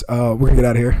support, guys. We're gonna get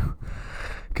out of here.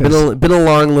 Been a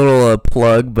long little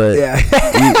plug, but yeah,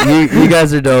 you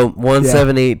guys are dope.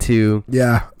 1782.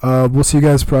 Yeah. We'll see you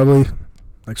guys probably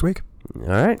next week. All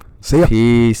right. See ya.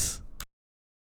 Peace.